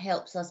that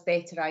helps us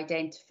better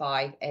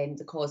identify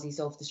the causes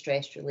of the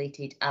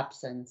stress-related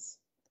absence.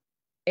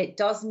 It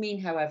does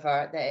mean,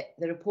 however, that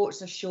the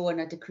reports are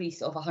showing a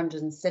decrease of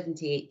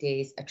 178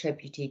 days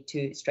attributed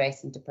to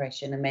stress and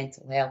depression and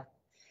mental health,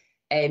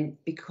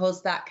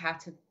 because that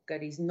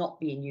category is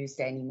not being used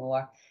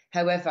anymore.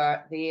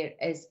 However, there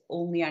is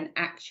only an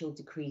actual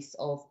decrease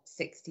of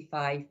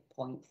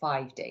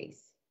 65.5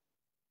 days.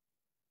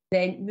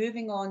 Then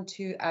moving on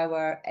to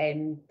our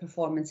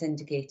performance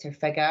indicator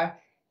figure,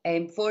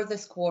 for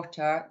this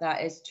quarter,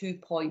 that is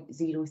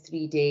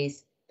 2.03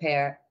 days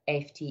per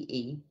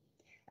FTE,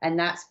 and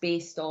that's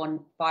based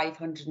on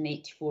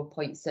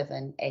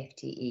 584.7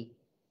 FTE.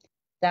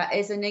 That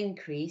is an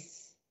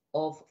increase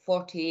of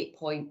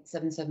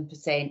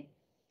 48.77%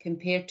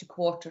 compared to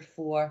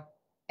Q4,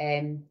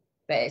 but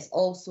it's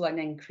also an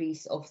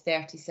increase of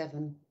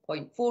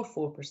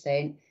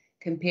 37.44%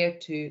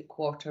 compared to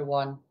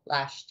Q1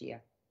 last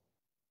year.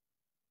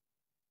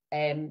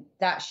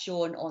 That's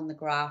shown on the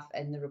graph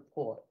in the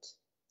report.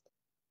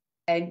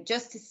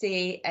 Just to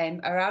say,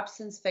 our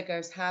absence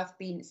figures have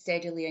been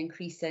steadily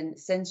increasing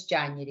since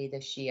January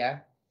this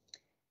year,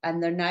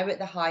 and they're now at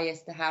the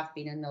highest they have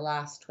been in the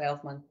last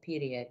 12-month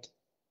period.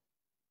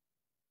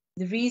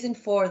 The reason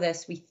for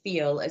this, we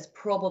feel, is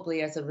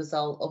probably as a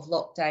result of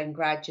lockdown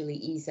gradually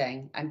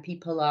easing, and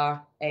people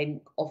are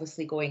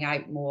obviously going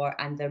out more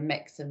and they're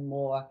mixing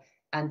more,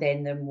 and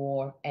then they're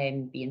more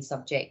being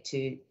subject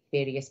to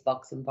various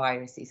bugs and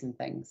viruses and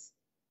things.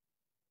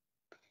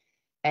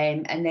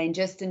 And then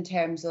just in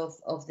terms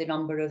of the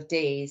number of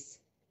days,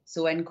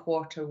 so in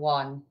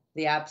Q1,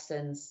 the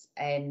absence,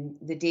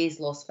 the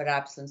days lost for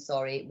absence,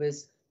 sorry,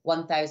 was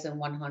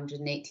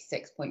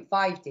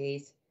 1,186.5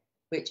 days,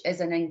 which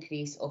is an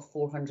increase of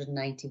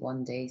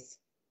 491 days.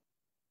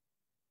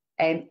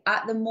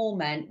 At the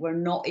moment, we're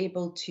not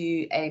able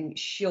to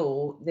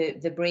show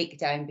the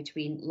breakdown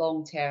between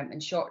long-term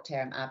and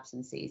short-term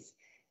absences.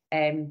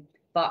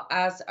 But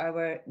as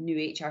our new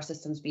HR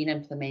system's been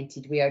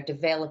implemented, we are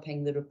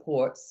developing the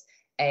reports,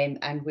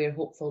 and we're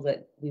hopeful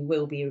that we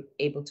will be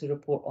able to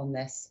report on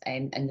this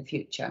in the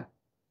future.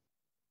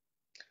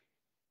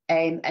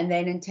 And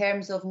then in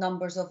terms of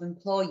numbers of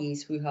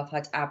employees who have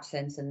had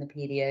absence in the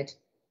period,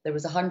 there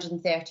was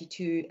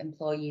 132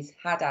 employees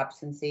had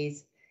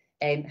absences.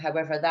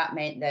 However, that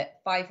meant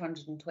that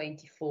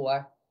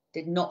 524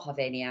 did not have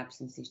any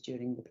absences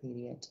during the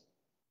period.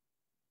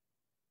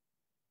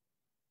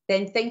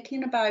 Then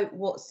thinking about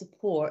what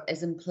support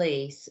is in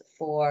place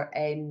for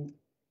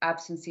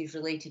absences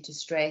related to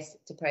stress,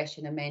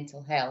 depression and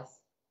mental health.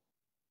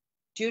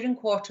 During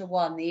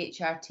Q1, the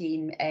HR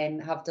team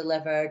have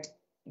delivered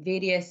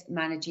various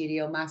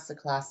managerial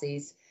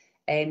masterclasses.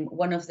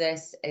 One of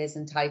this is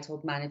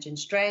entitled Managing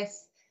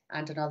Stress,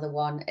 and another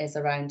one is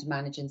around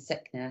managing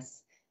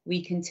sickness.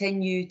 We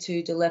continue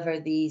to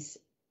deliver these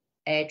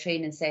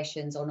training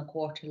sessions on a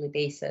quarterly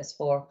basis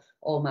for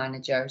all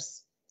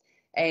managers.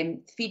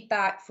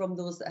 Feedback from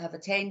those that have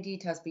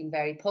attended has been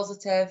very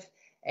positive.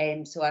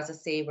 So as I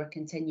say, we're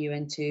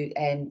continuing to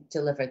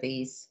deliver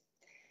these.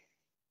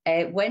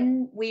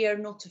 When we are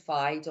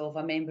notified of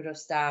a member of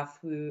staff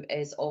who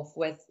is off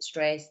with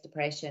stress,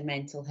 depression,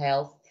 mental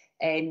health,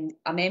 a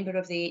member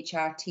of the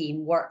HR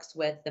team works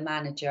with the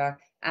manager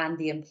and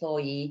the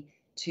employee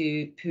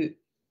to put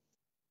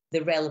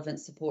the relevant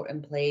support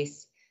in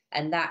place.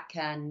 And that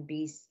can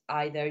be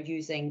either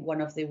using one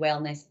of the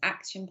wellness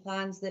action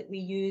plans that we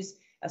use,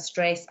 a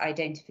stress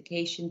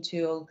identification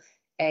tool.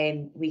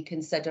 We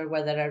consider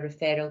whether a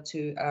referral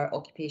to our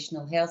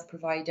occupational health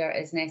provider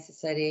is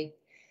necessary.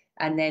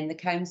 And then the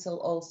council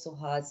also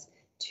has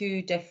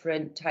 2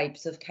 different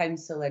types of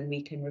counselling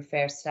we can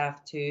refer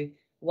staff to.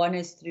 One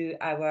is through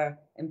our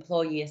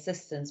employee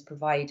assistance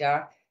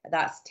provider,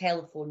 that's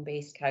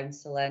telephone-based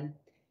counselling.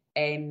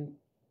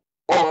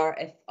 Or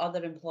if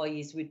other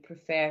employees would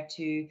prefer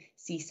to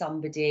see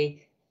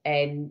somebody,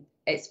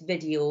 it's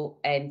video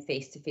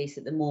face-to-face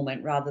at the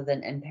moment rather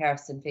than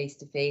in-person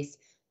face-to-face.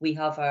 We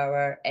have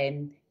our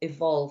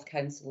Evolve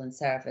counselling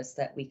service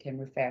that we can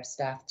refer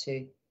staff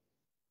to.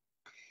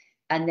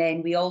 And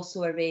then we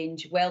also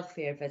arrange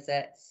welfare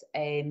visits,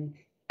 and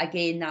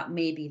Again, that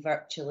may be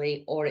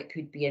virtually or it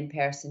could be in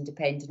person,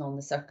 depending on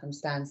the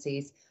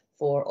circumstances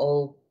for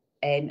all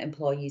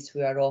employees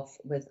who are off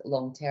with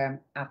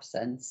long-term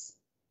absence.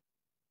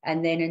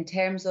 And then in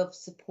terms of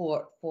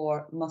support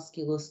for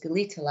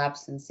musculoskeletal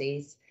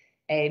absences,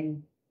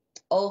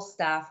 all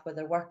staff,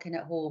 whether working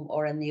at home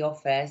or in the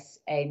office,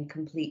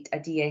 complete a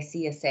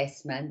DSE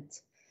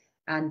assessment.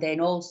 And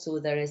then also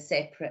there is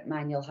separate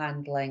manual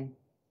handling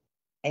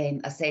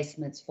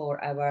assessments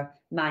for our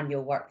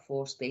manual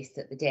workforce based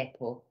at the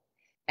depot.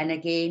 And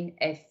again,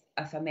 if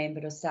a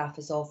member of staff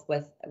is off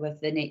with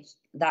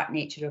that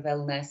nature of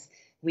illness,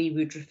 we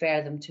would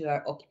refer them to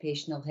our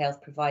occupational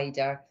health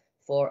provider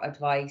for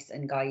advice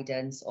and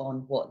guidance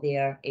on what they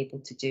are able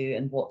to do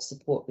and what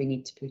support we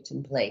need to put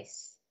in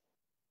place.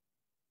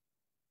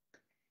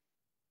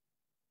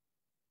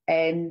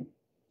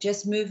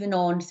 Just moving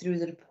on through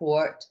the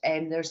report,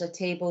 there's a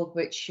table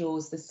which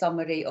shows the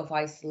summary of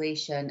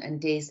isolation and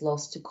days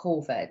lost to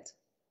COVID.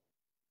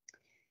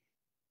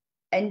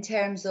 In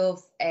terms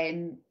of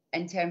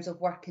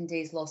working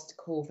days lost to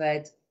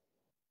COVID,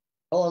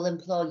 all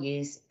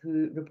employees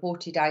who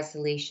reported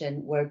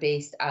isolation were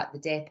based at the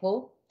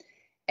depot.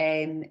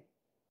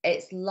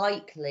 It's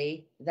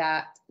likely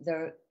that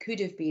there could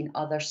have been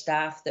other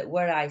staff that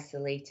were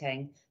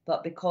isolating,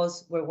 but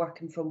because we're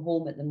working from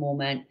home at the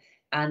moment,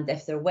 and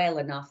if they're well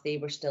enough, they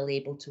were still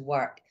able to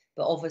work.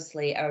 But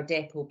obviously our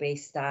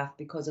depot-based staff,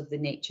 because of the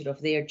nature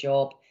of their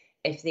job,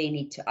 if they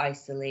need to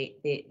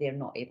isolate, they're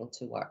not able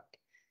to work.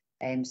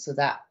 So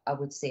that, I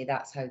would say,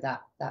 that's how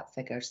that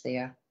figure's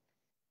there.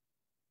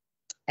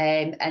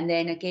 And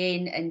then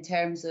again, in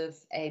terms of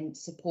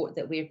support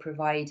that we're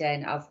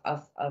providing, I've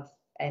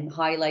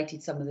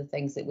highlighted some of the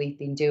things that we've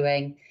been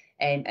doing,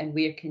 and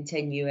we're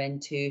continuing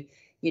to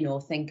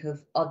think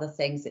of other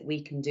things that we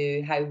can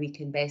do, how we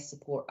can best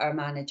support our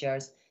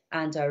managers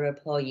and our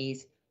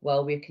employees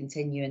while we're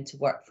continuing to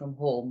work from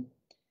home.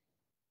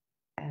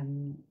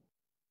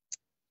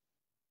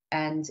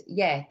 And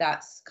yeah,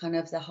 that's kind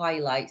of the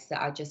highlights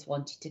that I just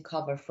wanted to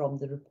cover from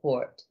the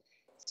report.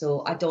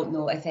 So I don't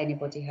know if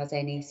anybody has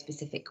any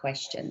specific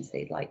questions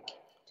they'd like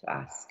to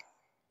ask.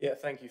 Yeah,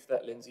 thank you for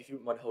that, Lindsay. If you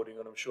wouldn't mind holding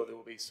on, I'm sure there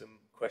will be some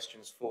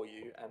questions for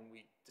you, and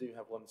we do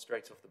have one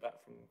straight off the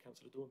bat from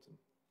Councillor Daunton.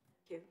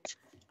 Thank you.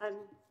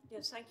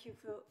 Yes, thank you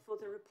for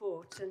the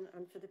report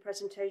and for the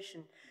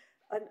presentation.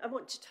 I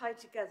want to tie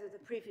together the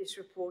previous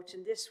report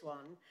and this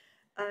one,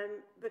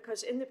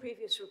 because in the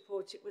previous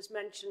report it was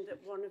mentioned that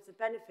one of the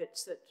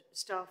benefits that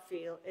staff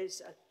feel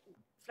is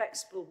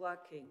flexible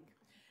working.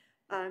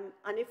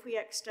 And if we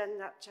extend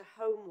that to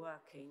home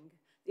working,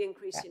 the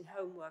increase in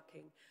home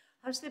working,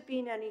 has there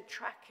been any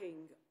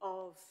tracking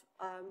of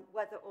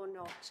whether or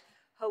not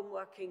home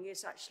working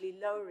is actually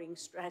lowering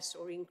stress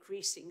or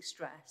increasing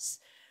stress?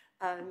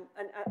 And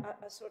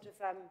a sort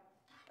of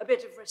a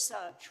bit of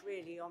research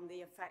really on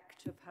the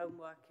effect of home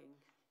working.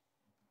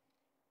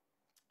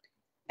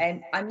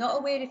 I'm not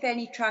aware if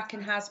any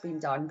tracking has been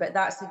done, but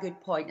that's a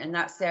good point, and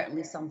that's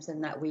certainly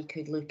something that we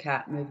could look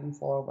at moving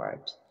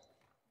forward.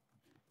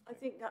 I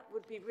think that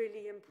would be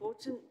really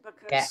important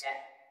because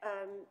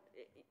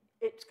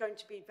it's going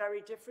to be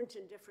very different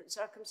in different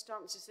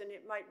circumstances, and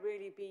it might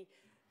really be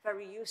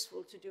very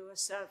useful to do a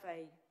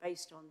survey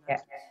based on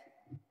that.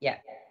 Yeah.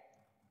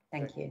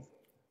 Thank you.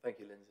 Thank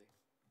you, Lindsay.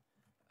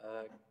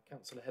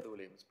 Councillor Heather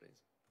Williams,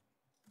 please.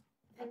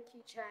 Thank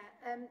you,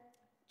 Chair.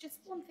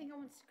 Just one thing I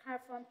wanted to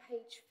clarify on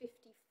page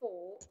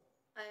 54.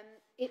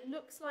 It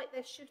looks like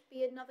there should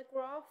be another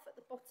graph at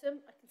the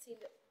bottom. I can see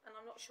that, and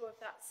I'm not sure if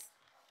that's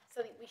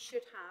something we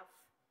should have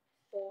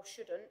or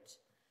shouldn't.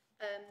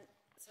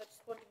 So I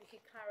just wondered if you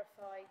could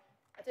clarify.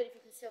 I don't know if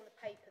you can see on the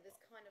paper, there's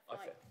kind of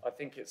like... I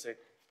think it's a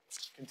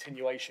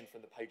continuation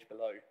from the page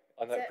below.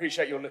 I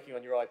appreciate you're looking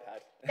on your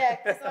iPad. Yeah,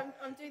 because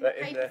I'm doing the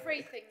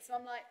paper-free thing, so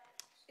I'm like,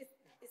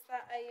 is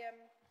that a...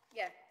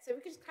 yeah, so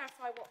we could just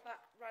clarify what that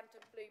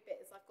random blue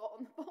bit is I've got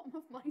on the bottom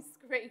of my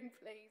screen,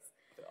 please.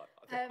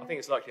 I think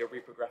it's likely a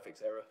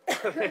reprographics error.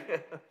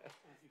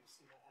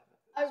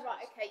 Oh,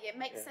 right, okay, yeah,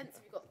 makes sense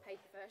if you've got the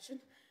paper version.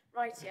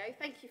 Rightio,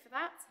 thank you for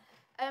that.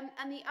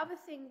 And the other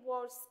thing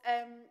was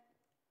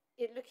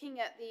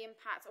looking at the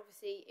impact,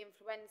 obviously,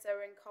 influenza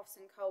and coughs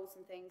and colds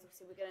and things,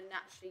 obviously we're going to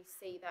naturally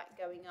see that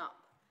going up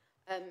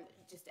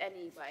just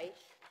anyway.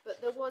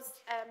 But there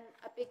was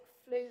a big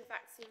flu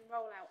vaccine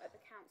rollout at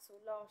the council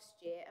last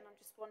year, and I'm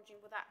just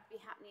wondering, will that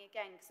be happening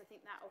again? Because I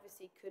think that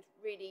obviously could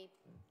really,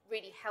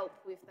 really help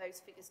with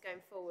those figures going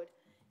forward.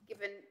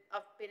 Given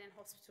I've been in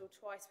hospital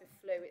twice with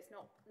flu, it's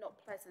not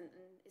pleasant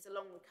and is a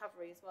long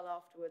recovery as well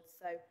afterwards.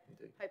 So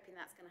hoping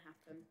that's going to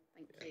happen.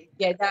 Thank you.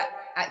 Yeah,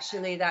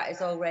 that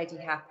is already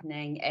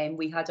happening.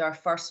 We had our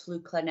first flu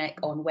clinic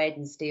on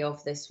Wednesday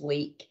of this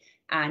week,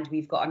 and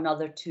we've got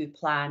another 2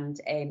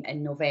 planned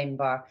in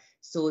November.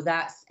 So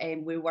that's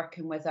we're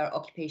working with our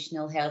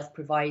occupational health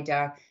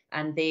provider,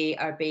 and they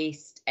are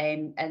based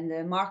in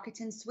the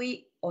marketing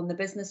suite on the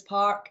business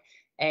park.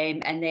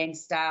 And then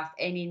staff,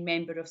 any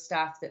member of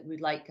staff that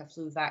would like a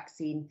flu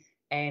vaccine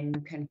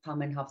can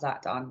come and have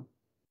that done.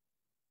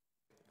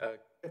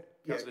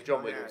 Councillor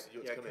John Williams, you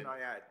want to come in? Can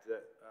I add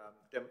that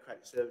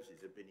Democratic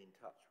Services have been in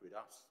touch with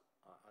us.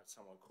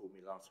 Someone called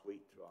me last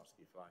week to ask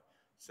if I...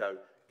 So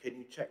can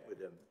you check with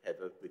them,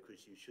 Heather,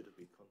 because you should have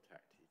been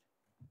contacted.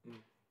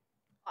 Mm.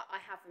 I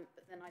haven't,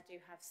 but then I do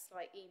have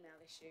slight email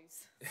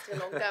issues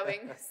still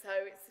ongoing, so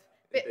it's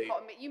a bit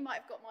hot on me. You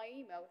might have got my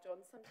email,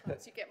 John.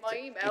 Sometimes you get my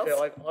emails.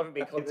 I haven't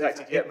been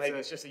contacted yet. Maybe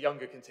it's just a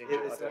younger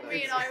contingent.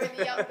 Me and I are in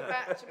the younger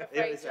batch, I'm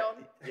afraid, John.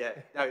 Yeah,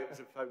 no, it was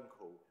a phone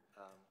call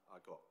I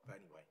got. But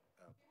anyway.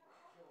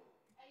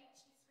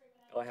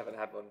 I haven't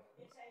had one.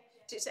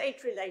 It's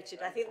age-related.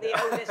 I think the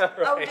oldest,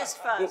 Right.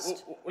 oldest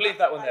first. We'll leave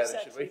that one there,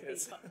 then, should we?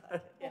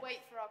 We'll wait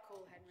for our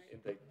call, Henry.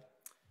 Indeed.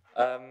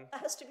 There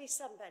has to be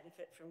some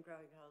benefit from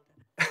growing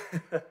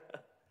older.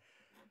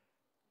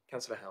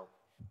 Councillor Howell,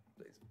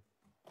 please.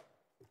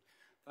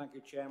 Thank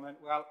you, Chairman.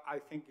 Well, I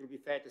think it'll be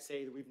fair to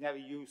say that we've never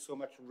used so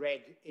much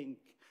red ink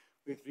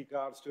with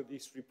regards to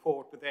this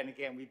report, but then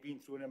again, we've been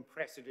through an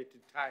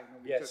unprecedented time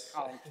and we just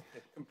can't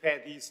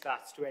compare these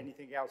stats to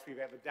anything else we've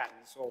ever done.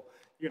 So,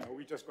 you know,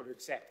 we just got to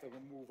accept them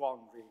and move on,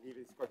 really.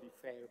 It's got to be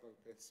fair about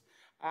this.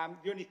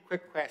 The only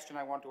quick question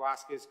I want to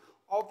ask is,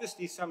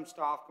 obviously some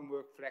staff can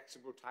work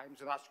flexible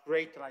times, and that's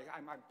great, and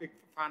I'm a big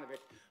fan of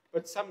it,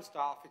 but some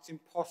staff, it's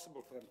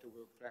impossible for them to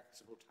work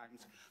flexible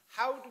times.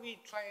 How do we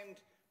try and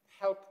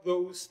help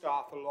those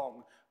staff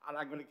along? And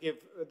I'm going to give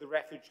the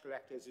refuge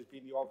collectors as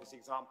being the obvious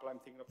example I'm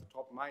thinking off the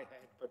top of my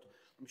head, but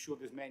I'm sure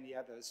there's many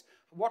others.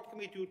 What can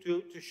we do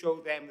to show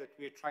them that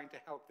we're trying to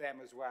help them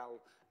as well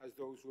as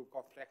those who have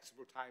got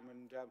flexible time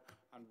and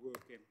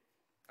work in?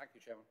 Thank you,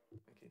 Chairman.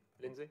 Thank you.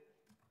 Lindsay?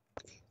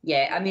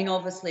 Yeah, I mean,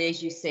 obviously,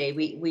 as you say,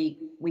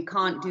 we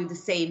can't do the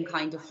same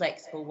kind of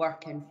flexible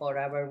working for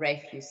our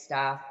refuse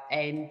staff.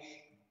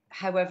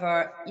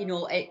 However, you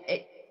know,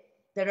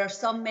 there are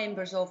some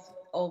members of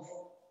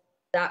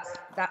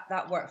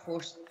that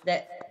workforce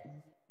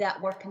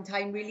that working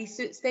time really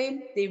suits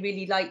them. They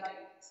really like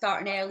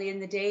starting early in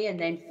the day and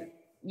then,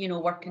 you know,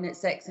 working at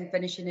 6 and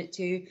finishing at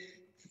 2.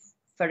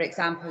 For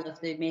example, if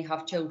they may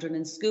have children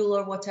in school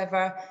or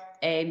whatever.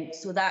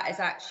 So that is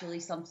actually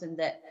something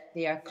that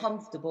they are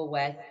comfortable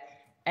with.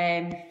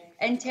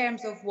 In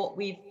terms of what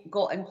we've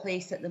got in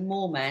place at the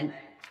moment,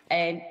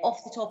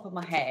 off the top of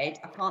my head,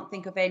 I can't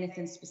think of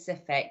anything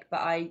specific,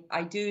 but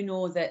I do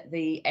know that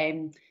the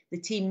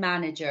team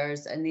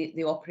managers and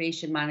the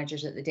operation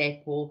managers at the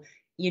depot,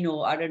 you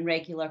know, are in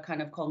regular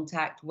kind of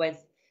contact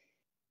with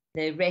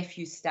the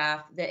refuse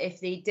staff, that if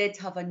they did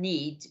have a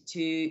need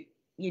to,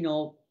 you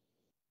know,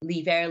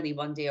 leave early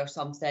one day or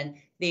something,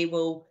 they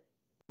will,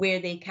 where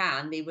they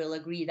can, they will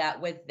agree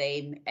that with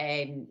them,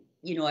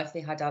 you know, if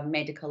they had a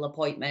medical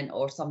appointment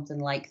or something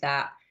like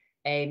that.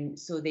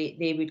 So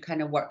they would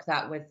kind of work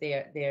that with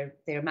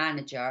their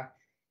manager.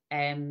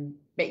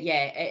 But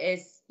yeah, it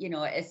is, you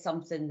know, it is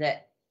something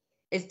that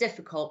is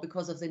difficult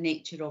because of the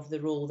nature of the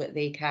role that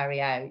they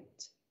carry out.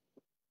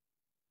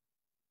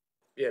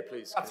 Yeah,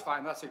 please. That's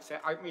fine. That's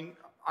exactly. I mean,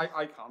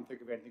 I can't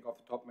think of anything off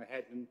the top of my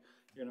head, and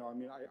you know, I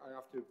mean, I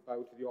have to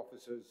bow to the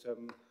officers'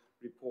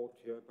 report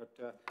here, but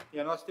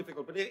yeah, that's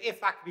difficult. But if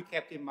that can be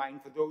kept in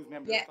mind for those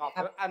members of staff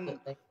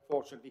that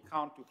unfortunately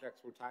can't do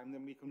flexible time,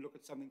 then we can look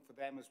at something for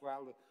them as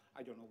well.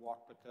 I don't know what,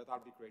 but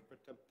that'll be great. But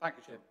thank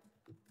you, Chairman.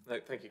 No,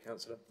 thank you,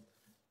 Councillor.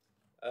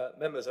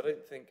 Members, I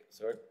don't think.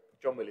 Sorry,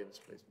 John Williams,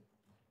 please.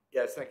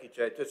 Yes, thank you,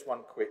 Chair. Just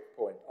one quick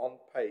point. On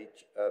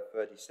page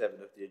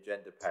 37 of the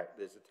agenda pack,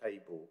 there's a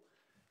table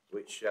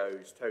which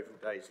shows total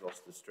days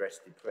lost to stress,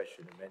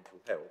 depression and mental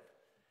health.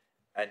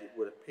 And it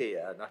would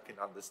appear, and I can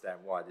understand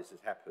why this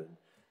has happened,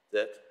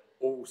 that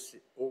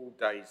all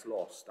days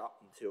lost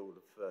up until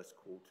the first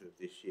quarter of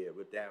this year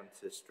were down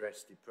to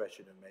stress,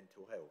 depression and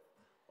mental health.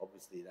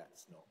 Obviously,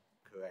 that's not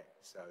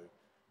correct. So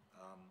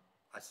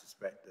I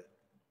suspect that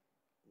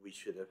we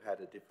should have had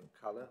a different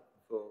colour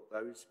for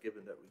those,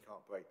 given that we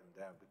can't break them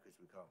down because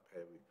we can't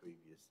pair with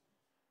previous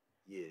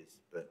years.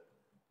 But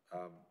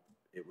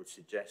it would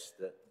suggest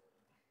that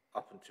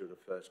up until the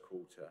first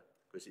quarter,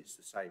 because it's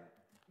the same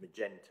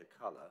magenta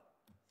colour,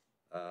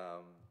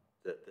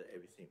 that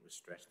everything was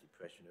stress,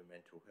 depression and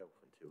mental health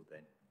until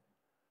then.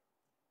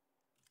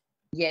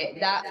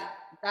 Yeah,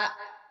 that's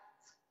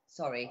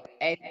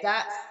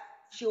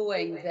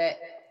showing that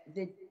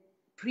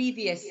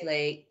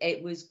previously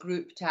it was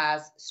grouped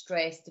as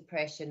stress,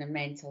 depression and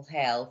mental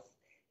health,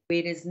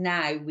 whereas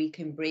now we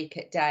can break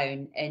it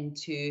down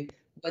into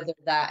whether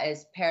that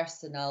is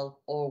personal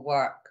or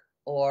work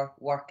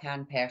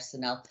and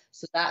personal.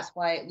 So that's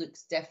why it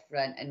looks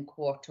different in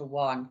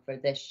Q1 for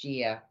this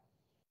year.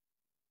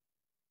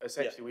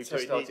 Essentially, we've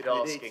just started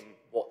asking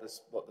what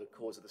the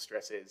cause of the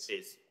stress is.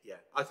 Yeah.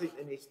 I think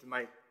there needs to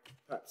make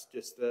perhaps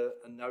just a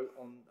note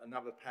on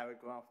another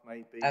paragraph,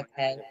 maybe.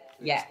 Okay.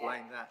 To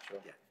explain that. Sure.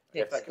 Yeah.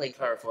 Yeah, if that can be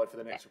clarified for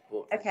the next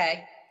report.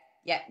 Okay.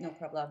 Yeah, no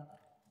problem.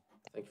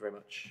 Thank you very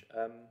much.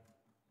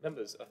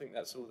 Members, I think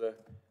that's all the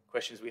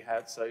questions we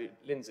had. So,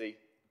 Lindsay,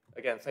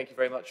 again, thank you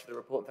very much for the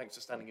report. Thanks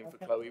for standing in for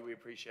Chloe. We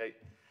appreciate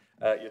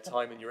your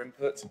time and your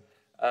input.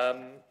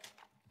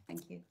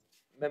 Thank you.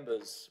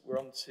 Members, we're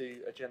on to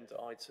agenda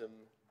item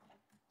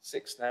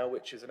 6 now,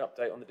 which is an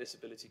update on the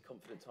Disability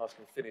Confident Task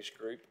and Finish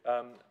Group.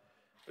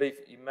 believe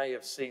you may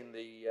have seen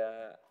the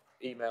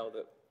email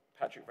that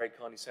Patrick very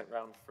kindly sent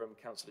round from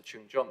Councillor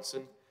Chung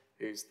Johnson,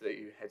 who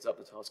heads up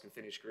the Task and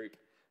Finish group,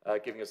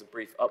 giving us a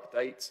brief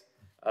update.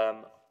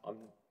 I'm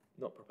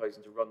not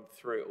proposing to run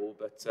through it all,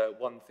 but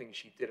one thing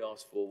she did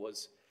ask for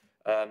was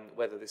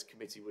whether this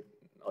committee would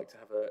like to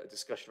have a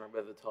discussion around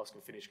whether the Task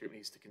and Finish group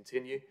needs to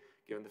continue,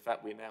 given the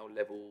fact we're now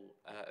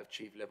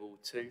achieved level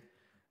 2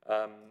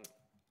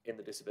 in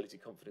the Disability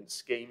Confidence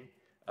Scheme.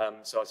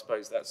 So I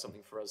suppose that's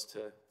something for us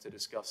to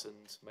discuss and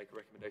make a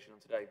recommendation on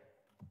today.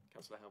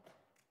 Councillor Howe.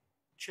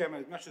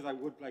 Chairman, as much as I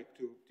would like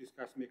to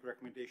discuss and make a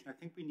recommendation, I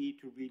think we need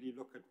to really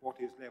look at what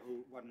is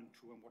level 1 and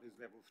 2 and what is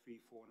level 3,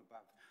 4 and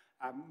above.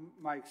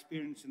 My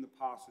experience in the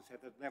past has said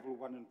that level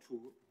 1 and 2,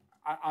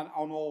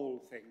 on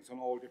all things, on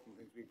all different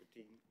things we've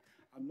attained,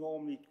 are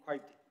normally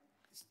quite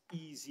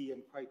easy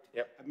and quite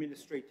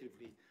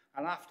administratively.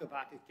 And after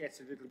that, it gets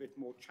a little bit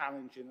more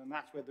challenging, and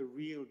that's where the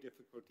real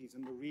difficulties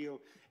and the real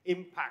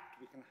impact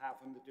we can have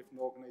on the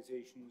different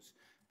organisations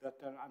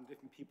and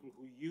different people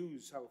who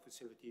use our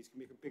facilities can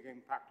make a big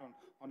impact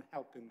on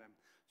helping them.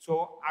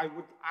 So I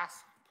would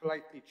ask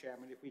politely,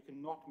 Chairman, if we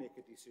cannot make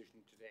a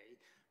decision today,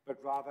 but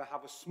rather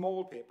have a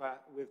small paper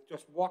with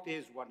just what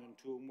is 1 and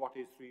 2 and what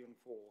is 3 and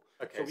 4.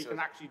 Okay, so we can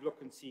actually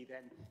look and see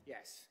then,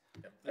 yes.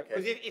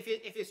 Because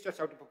if it's just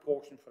out of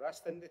proportion for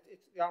us, then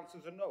the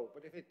answers are no.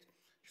 But if it's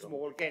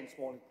small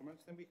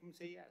increments, then we can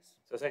say yes.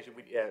 So essentially,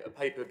 a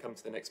paper would come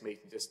to the next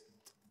meeting just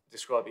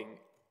describing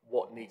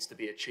what needs to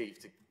be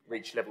achieved to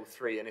reach level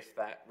 3, and if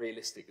that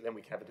realistic, then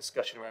we can have a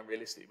discussion around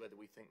realistic whether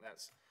we think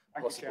that's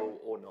possible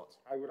or not.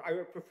 I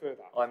would prefer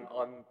that.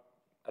 I'm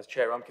as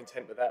chair, I'm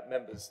content with that.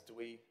 Members,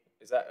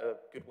 is that a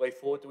good way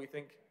forward, do we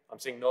think? I'm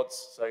seeing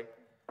nods, so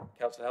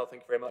Councillor Howell,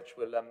 thank you very much.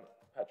 We'll,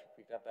 Patrick,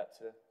 we can add that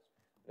to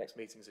the next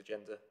meeting's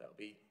agenda. That would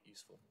be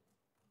useful.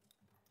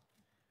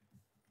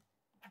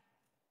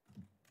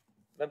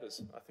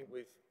 Members, I think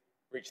we've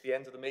reached the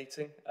end of the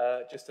meeting.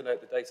 Just to note,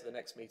 the date of the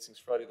next meeting is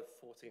Friday the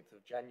 14th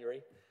of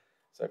January.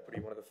 So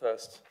probably one of the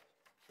first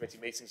committee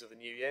meetings of the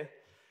new year.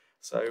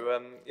 So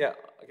yeah,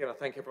 again, I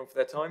thank everyone for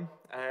their time,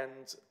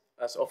 and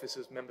as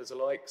officers, members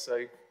alike.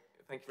 So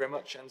thank you very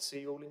much, and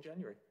see you all in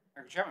January.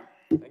 Thank you, Chairman.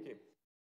 Thank you.